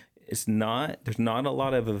County, there's not a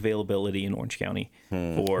lot of availability in Orange County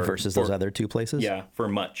versus those other two places. Yeah. For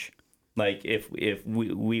much. Like if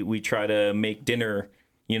we try to make dinner,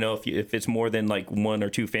 if it's more than like one or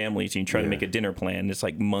two families and you try to make a dinner plan, it's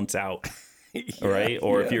like months out. Right.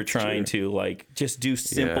 Or if you're trying to like just do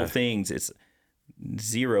simple things, it's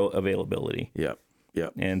zero availability.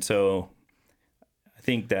 Yep. And so I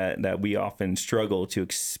think that we often struggle to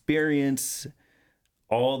experience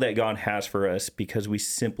all that God has for us because we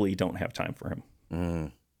simply don't have time for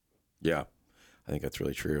him. Yeah. I think that's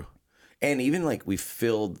really true. And even like we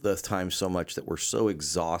filled the time so much that we're so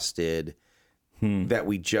exhausted that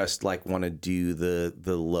we just like want to do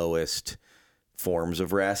the lowest forms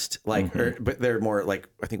of rest, like, but they're more like,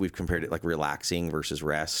 I think we've compared it like relaxing versus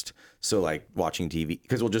rest. So like watching TV,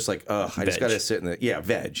 because we'll just like, I just got to sit in the,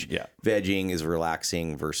 veg. Yeah. Vegging is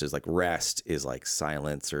relaxing versus like rest is like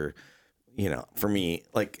silence or, for me,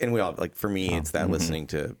 like, and we all like, for me, it's that listening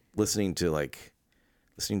to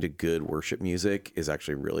good worship music is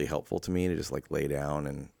actually really helpful to me to just like lay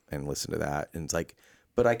down and listen to that. And it's like,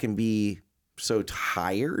 but I can be so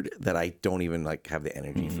tired that I don't even like have the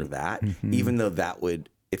energy for that, even though that would,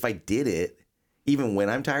 if I did it, even when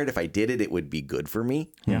I'm tired, if I did it, it would be good for me.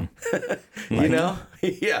 Yeah. You know?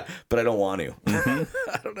 Yeah. But I don't want to.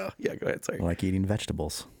 I don't know. Yeah, go ahead. Sorry. Like eating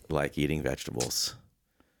vegetables, Like eating vegetables.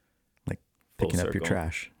 like picking Full up your circle.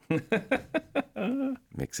 trash.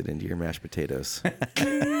 Mix it into your mashed potatoes.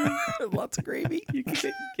 Lots of gravy. You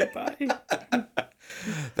can get by.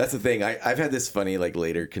 That's the thing. I've had this funny, like,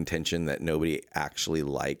 later contention that nobody actually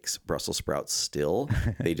likes Brussels sprouts still.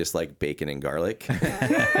 They just like bacon and garlic. And the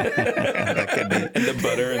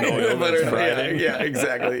butter and the oil. that's fried. Yeah,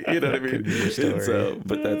 exactly. You know what I mean? And so,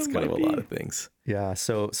 but that's kind of a lot of things. Yeah.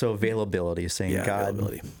 So availability, saying, Yeah, God,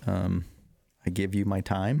 availability. I give you my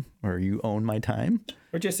time, or you own my time.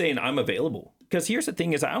 Or just saying I'm available. Because here's the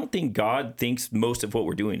thing: is I don't think God thinks most of what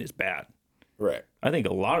we're doing is bad. Right. I think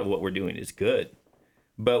a lot of what we're doing is good.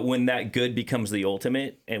 But when that good becomes the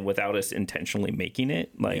ultimate, and without us intentionally making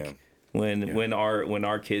it, like when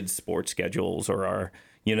our kids' sports schedules or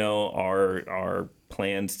our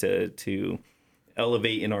plans to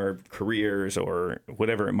elevate in our careers or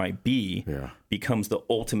whatever it might be, becomes the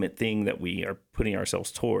ultimate thing that we are putting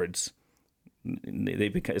ourselves towards,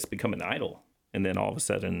 it's become an idol, and then all of a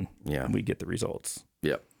sudden, we get the results.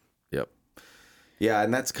 Yep. Yeah,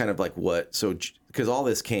 and that's kind of like because all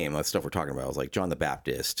this came, that stuff we're talking about, was like John the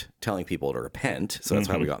Baptist telling people to repent. So that's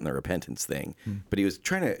how we got in the repentance thing. But he was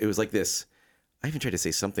it was like this, I even tried to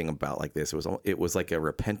say something about like this. It was like a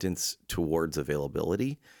repentance towards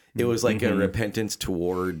availability. It was like a repentance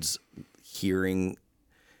towards hearing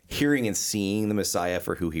and seeing the Messiah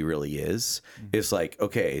for who he really is. It's like,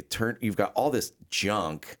 okay, you've got all this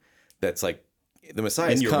junk that's like, the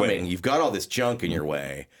Messiah is coming. You've got all this junk in your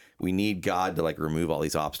way. We need God to like remove all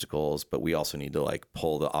these obstacles, but we also need to like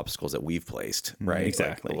pull the obstacles that we've placed, right?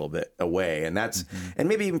 Exactly. Like a little bit away. And that's, and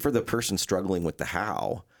maybe even for the person struggling with the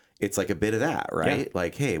how, it's like a bit of that, right? Yeah.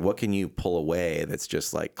 Like, hey, what can you pull away that's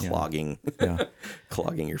just like clogging,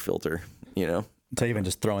 clogging your filter, you know? So even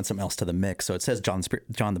just throwing something else to the mix. So it says John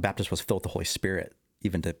the Baptist was filled with the Holy Spirit,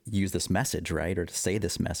 even to use this message, right? Or to say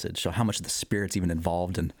this message. So how much of the Spirit's even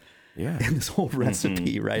involved in this whole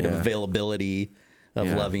recipe, right? Of availability, of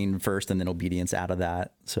loving first, and then obedience out of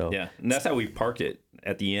that. So and that's how we parked it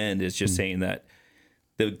at the end, is just saying that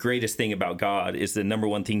the greatest thing about God is the number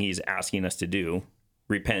one thing he's asking us to do,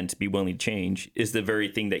 repent, be willing to change, is the very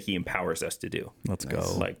thing that he empowers us to do. Let's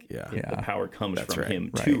go. Like the power comes from him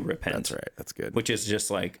to repent. That's right. That's good. Which is just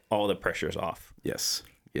like all the pressure's off. Yes.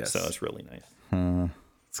 So it's really nice.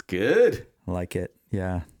 It's good. I like it.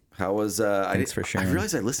 Yeah. How was Thanks for sharing. I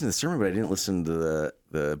realized I listened to the sermon, but I didn't listen to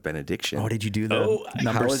the benediction. Oh, did you do the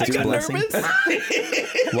number 6 got blessing?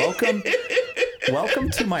 Welcome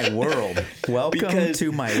to my world. Welcome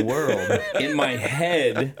to my world. In my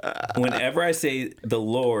head, whenever I say the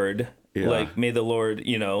Lord, like may the Lord,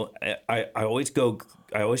 I always go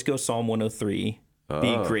Psalm 103.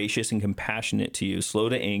 Be gracious and compassionate to you, slow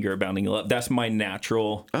to anger, abounding in love. That's my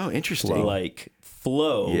natural interesting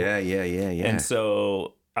flow. Yeah. And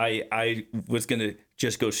so I was gonna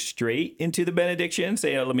just go straight into the benediction,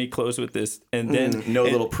 say, let me close with this, and then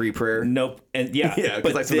little pre-prayer. Nope. And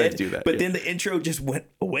because I sometimes do that. But then the intro just went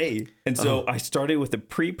away, and so I started with the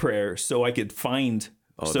pre-prayer so I could find.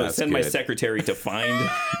 Send my secretary to find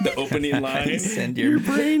the opening line. Send your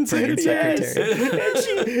brain secretary.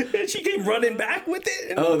 and she came running back with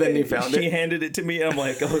it. Then you found it. She handed it to me. And I'm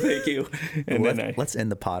like, oh, thank you. And let's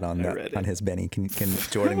end the pod on his Benny. Can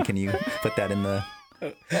Jordan? Can you put that in the?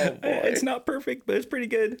 It's not perfect, but it's pretty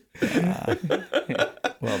good.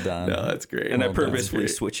 Well done. No, that's great. And I purposefully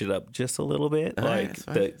switch it up just a little bit, like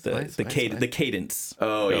the cadence.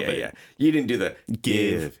 Oh yeah. You didn't do the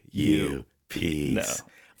give you peace. No.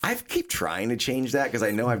 I keep trying to change that because I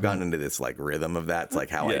know I've gotten into this like rhythm of that. It's like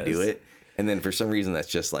how I do it, and then for some reason that's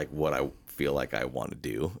just like what I feel like I want to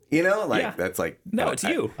do. That's like it's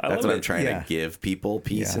you. That's what I'm trying to give people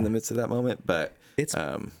peace in the midst of that moment. But it's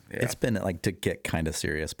been like, to get kind of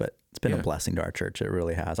serious, but it's been a blessing to our church. It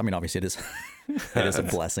really has. I mean, obviously it is a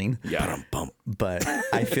blessing. Yeah. But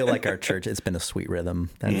I feel like our church, it's been a sweet rhythm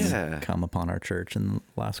that's come upon our church in the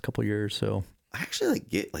last couple of years. So I actually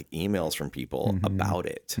get emails from people about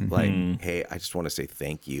it. Like, hey, I just want to say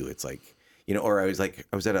thank you. It's like, or I was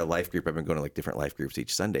at a life group. I've been going to different life groups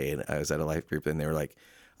each Sunday, and I was at a life group, and they were like,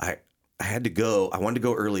 I had to go. I wanted to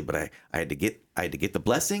go early, but I had to get the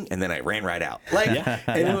blessing, and then I ran right out.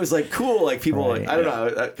 And it was cool. Like people, I don't know.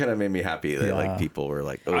 That kind of made me happy that people were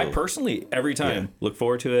like, oh. I personally every time look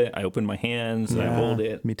forward to it. I open my hands, I hold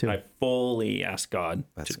it. Me too. I fully ask God.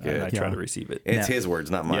 That's good. And I try to receive it. It's His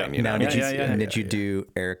words, not mine. Now, did you do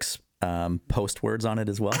Eric's post words on it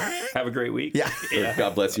as well. Have a great week. Yeah.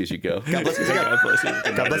 God bless you as you go. God bless you as you go. God bless you.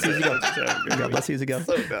 God bless you as you go. God bless you as you go.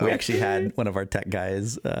 We actually had one of our tech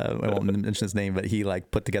guys, I won't mention his name, but he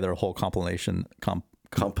like put together a whole compilation,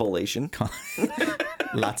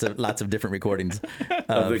 lots of different recordings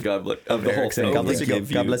of the of the whole thing. God bless you go.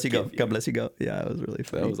 God bless you go. God bless you go. Yeah, it was really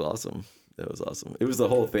funny. That was awesome. It was the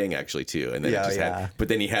whole thing actually too, and then it just had. But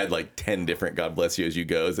then he had like 10 different "God bless you as you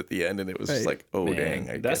goes" at the end, and it was just like, oh Man,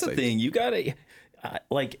 dang! That's the thing. You gotta.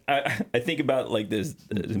 I think about like this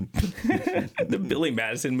the Billy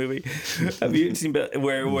Madison movie. Have you seen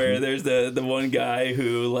where there's the one guy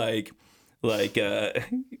who like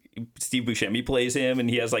Steve Buscemi plays him, and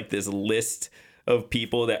he has like this list of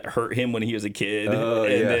people that hurt him when he was a kid,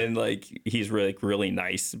 then like he's really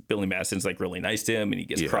nice. Billy Madison's like really nice to him, and he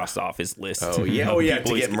gets crossed off his list. To get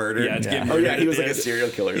murdered. Yeah, to get murdered. Oh yeah, he was like a serial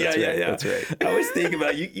killer. That's right. I always think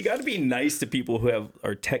about you got to be nice to people who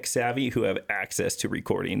are tech savvy, who have access to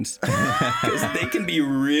recordings, because they can be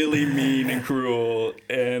really mean and cruel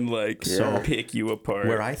and like pick you apart.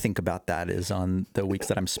 Where I think about that is on the weeks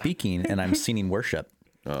that I'm speaking and I'm singing worship.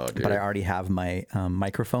 Oh, dude. But I already have my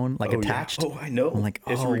microphone attached. Yeah. Oh, I know. I'm like,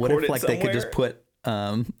 It's what if like somewhere. they could just put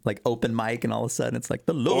like open mic, and all of a sudden it's like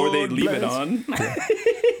the Lord, or they leave it bless. on.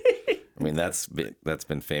 I mean, that's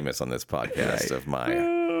been famous on this podcast of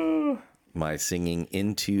my singing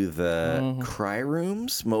into the cry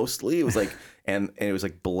rooms mostly. It was like and it was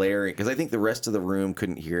like blaring because I think the rest of the room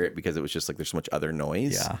couldn't hear it because it was just like there's so much other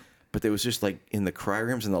noise. Yeah. But it was just like in the cry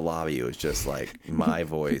rooms in the lobby, it was just like my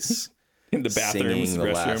voice. In the bathrooms, singing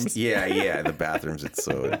restrooms. The bathrooms. It's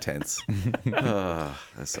so intense.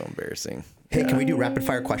 That's so embarrassing. Hey, can we do rapid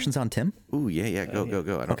fire questions on Tim? Ooh, yeah. Go.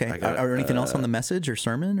 Okay. Are anything else on the message or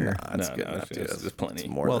sermon? Or? That's good enough, dude. There's plenty.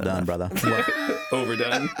 More Well than done, enough. brother.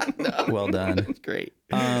 Overdone. Well done. Great.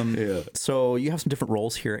 So you have some different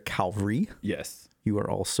roles here at Calvary. Yes. You are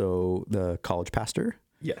also the college pastor,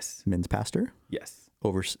 Yes. men's pastor. Yes.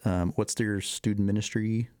 Over what's your student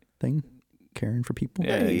ministry thing? Caring for people.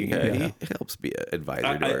 Yeah. He helps be an advisor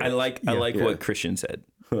to our... I like what Christian said.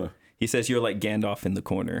 He says you're like Gandalf in the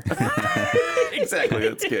corner. Exactly.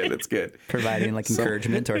 That's good. Providing like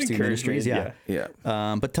encouragement to our student ministries. Yeah. Yeah.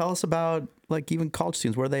 But tell us about like even college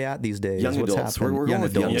students. Where are they at these days? Young What's adults. happening? We're going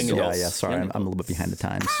with young adults. Yeah. Sorry, Young I'm a little bit behind the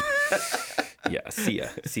times. Yeah.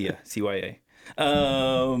 CYA.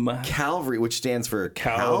 Calvary, which stands for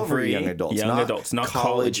Calvary Young Adults. Young adults, not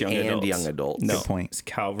college young and adults. young adults. No. Good point. It's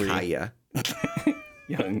Calvary. Kaya.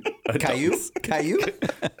 Young adults. Caillou?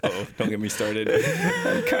 Oh, don't get me started.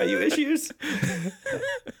 Caillou issues.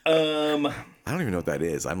 I don't even know what that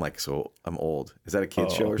is. I'm old. Is that a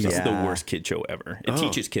kid's show or This something? is the Yeah. worst kid show ever. It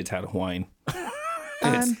teaches kids how to whine.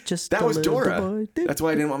 I'm just That a was little Dora. boy. That's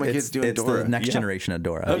why I didn't want my kids doing It's Dora. the next generation of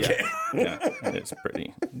Dora. Okay. Yeah, it's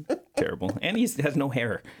pretty terrible. And he has no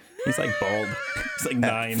hair. He's like bald. He's like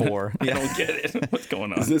 9. 4. I don't get it. What's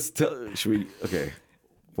going on? Is this should we? Okay.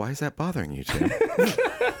 Why is that bothering you, Tim?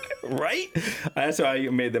 Right? That's why I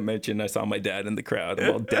made the mention. I saw my dad in the crowd.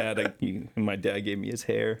 Well, my dad gave me his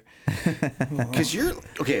hair. Because you're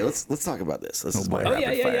okay. Let's talk about this. This is my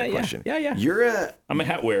rapid fire question. Yeah. I'm a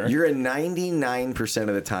hat wearer. You're a 99%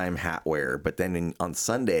 of the time hat wearer, but then on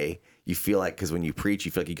Sunday you feel like because when you preach,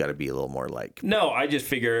 you feel like you got to be a little more like. No, I just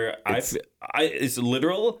figure it's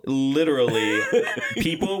literally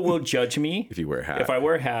people will judge me If you wear a hat. If I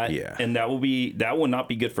wear a hat, Yeah. and that will not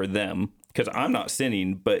be good for them because I'm not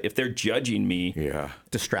sinning. But if they're judging me, Yeah.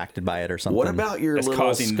 Distracted by it or something. What about your It's little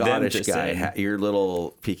causing them Scottish to guy sin. hat, your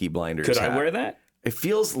little Peaky Blinders could hat? I wear that? It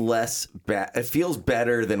feels less bad. It feels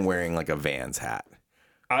better than wearing like a Vans hat.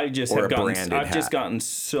 I just Or have a gotten. branded I've just hat. gotten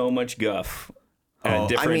so much guff at I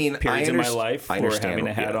different mean, periods I in my underst- life I for understand, having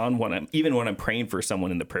a hat yeah. on. When I'm praying for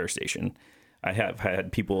someone in the prayer station, I have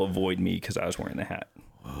had people avoid me because I was wearing a hat.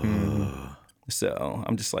 So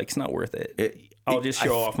I'm just like, it's not worth it. I'll just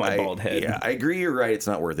show off my bald head. Yeah, I agree. You're right. It's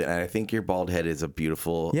not worth it. And I think your bald head is a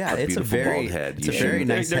beautiful, Yeah, it's a beautiful very- bald head. it's a very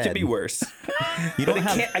nice there head. could be worse. You don't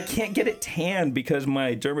have, I can't get it tan because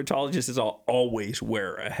my dermatologist is always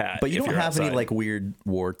wear a hat. but you if don't you're have any outside. like weird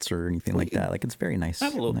warts or anything like that. Like it's very nice. I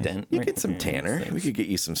have a little nice. dent. You right get some here. tanner. We could get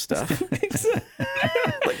you some stuff.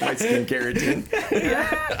 Like my skincare routine.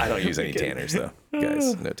 I don't use any tanners though,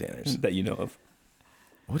 guys. No tanners. that you know of.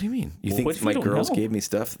 What do you mean? You Well, think what if my you don't girls know? gave me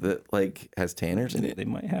stuff that like has tanners in it? They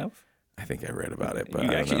might have. I think I read about it, but You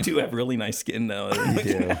I don't actually know. do have really nice skin though.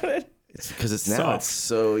 It's because it's now Soft. it's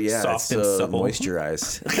so Soft it's and so supple.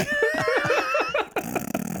 moisturized.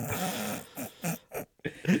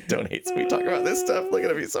 Don't hate when we talk about this stuff. Look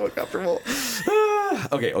at me, so uncomfortable.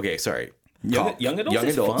 Okay, sorry. Young adults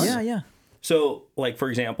is fun. Yeah. So, like for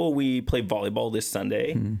example, we play volleyball this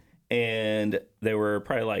Sunday, and there were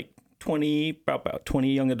probably like about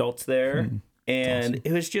 20 young adults there. And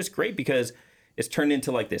it was just great because it's turned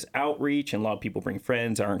into like this outreach, and a lot of people bring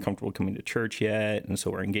friends that aren't comfortable coming to church yet. And so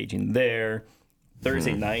we're engaging there.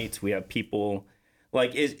 Thursday nights, we have people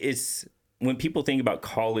like it's when people think about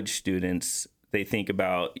college students, they think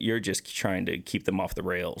about you're just trying to keep them off the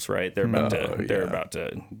rails, right? They're about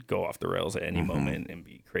to go off the rails at any moment and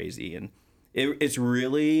be crazy. And it's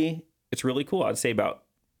really cool. I'd say about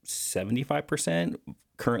 75%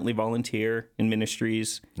 currently volunteer in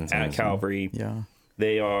ministries at Calvary. Yeah.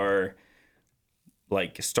 They are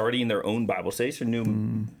like starting their own Bible studies for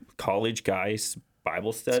new college guys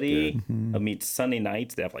Bible study. I mean, Sunday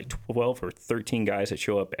nights, they have like 12 or 13 guys that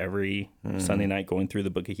show up every Sunday night going through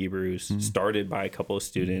the book of Hebrews, started by a couple of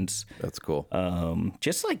students. That's cool.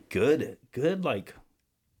 Just like good like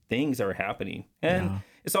things are happening. And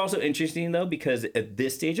it's also interesting though, because at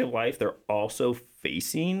this stage of life, they're also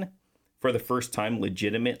facing for the first time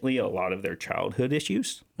legitimately a lot of their childhood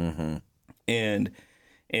issues. And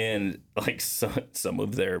like some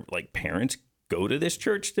of their like parents go to this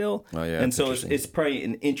church still. And so it's probably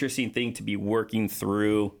an interesting thing to be working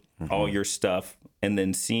through all your stuff and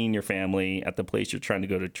then seeing your family at the place you're trying to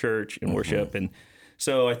go to church and worship. And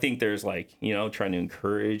so I think there's like, you know, trying to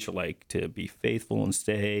encourage like to be faithful and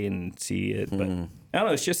stay and see it. But I don't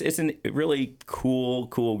know, it's a really cool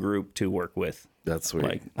group to work with. That's sweet.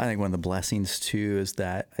 Like, I think one of the blessings too is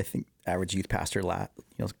that I think average youth pastor, about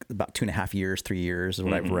 2.5 years, 3 years is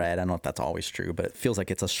what I've read. I don't know if that's always true, but it feels like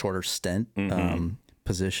it's a shorter stint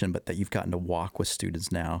position, but that you've gotten to walk with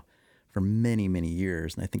students now for many, many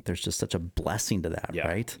years. And I think there's just such a blessing to that,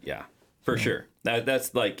 right? Yeah, for sure.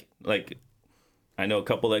 That's like I know a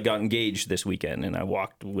couple that got engaged this weekend, and I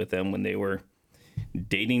walked with them when they were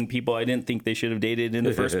dating people I didn't think they should have dated in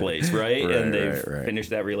the first place, right? And they've finished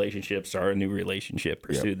that relationship, started a new relationship,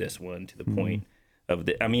 pursued this one to the point of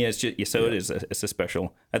the. I mean, it's just it's a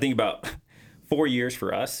special. I think about 4 years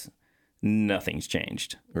for us, nothing's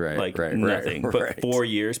changed, nothing. But 4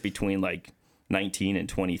 years between like 19 and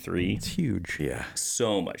 23, it's huge. Yeah,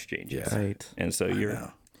 so much changes, right? And so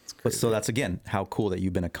you're. But so that's again how cool that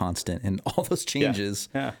you've been a constant in all those changes.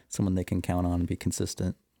 Someone they can count on and be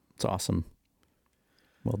consistent. It's awesome.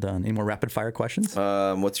 Well done. Any more rapid fire questions?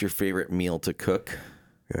 What's your favorite meal to cook?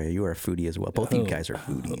 You are a foodie as well. Both of you guys are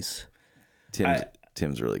foodies.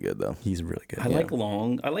 Tim's really good though. He's really good. I like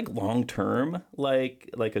long term,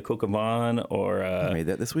 like a coq au vin or. I made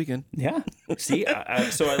that this weekend. Yeah. See,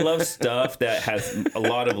 so I love stuff that has a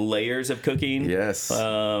lot of layers of cooking. Yes.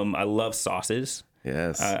 I love sauces.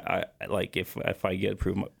 Yes. I like if I get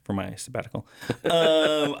approved for my sabbatical,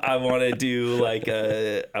 I want to do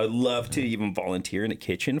I would love to even volunteer in a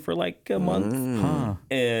kitchen for like a month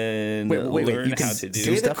and learn how to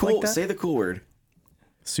do stuff like that. Say the cool word.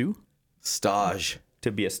 Sue? Stage.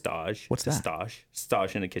 To be a stage. What's that? Stage.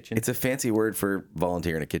 Stage in a kitchen. It's a fancy word for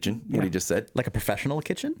volunteer in a kitchen. What he just said. Like a professional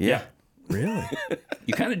kitchen? Yeah. Really?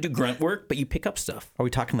 You kind of do grunt work, but you pick up stuff. Are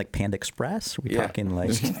we talking like Panda Express? Are we talking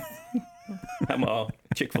like... I'm all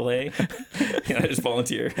Chick-fil-A. I just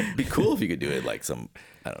volunteer. It'd be cool if you could do it like some,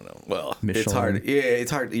 I don't know. Well, Michelin. It's hard. Yeah,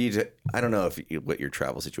 it's hard. I don't know what your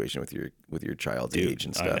travel situation with your child's age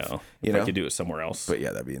and stuff. I know. You I could do it somewhere else. But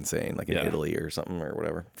yeah, that'd be insane. Like in Italy or something or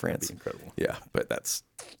whatever. France. That'd be incredible. Yeah, but that's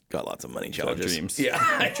got lots of money challenges. Dreams.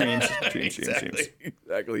 Yeah. dreams.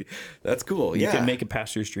 Exactly. That's cool. You can make a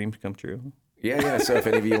pastor's dreams come true. Yeah. So if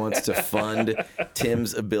any of you wants to fund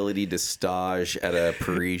Tim's ability to stage at a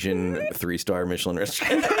Parisian 3-star Michelin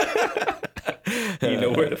restaurant, you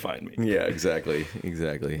know where to find me. Yeah, exactly.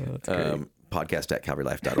 Podcast at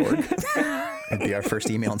calvarylife.org. It'd be our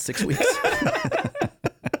first email in 6 weeks.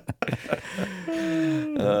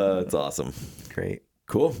 It's awesome. Great.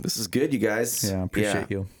 Cool. This is good, you guys. Yeah,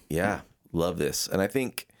 appreciate you. Yeah, love this. And I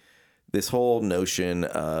think this whole notion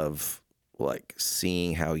of like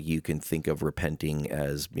seeing how you can think of repenting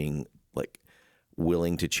as being like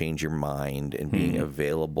willing to change your mind and being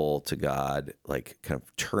available to God, like kind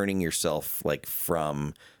of turning yourself like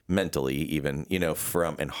from mentally even,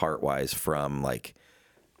 from and heart wise from like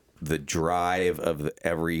the drive of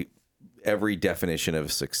every definition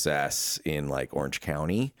of success in like Orange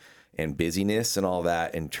County and busyness and all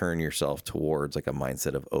that, and turn yourself towards like a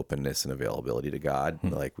mindset of openness and availability to God.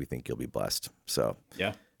 Like we think you'll be blessed. So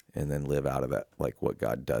yeah. And then live out of that, like what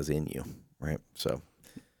God does in you, right? So,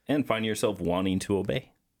 and find yourself wanting to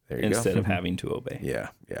obey instead of having to obey. Yeah.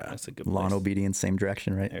 That's a good law and place. obedience, same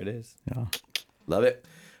direction, right? There it is. Yeah. Love it.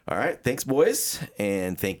 All right. Thanks, boys.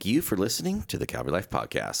 And thank you for listening to the Calvary Life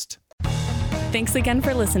Podcast. Thanks again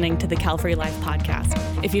for listening to the Calvary Life podcast.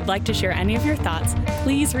 If you'd like to share any of your thoughts,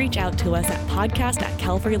 please reach out to us at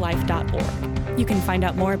podcast@calvarylife.org. You can find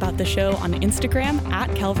out more about the show on Instagram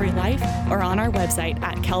 @Calvary Life or on our website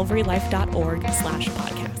at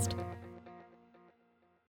calvarylife.org/podcast.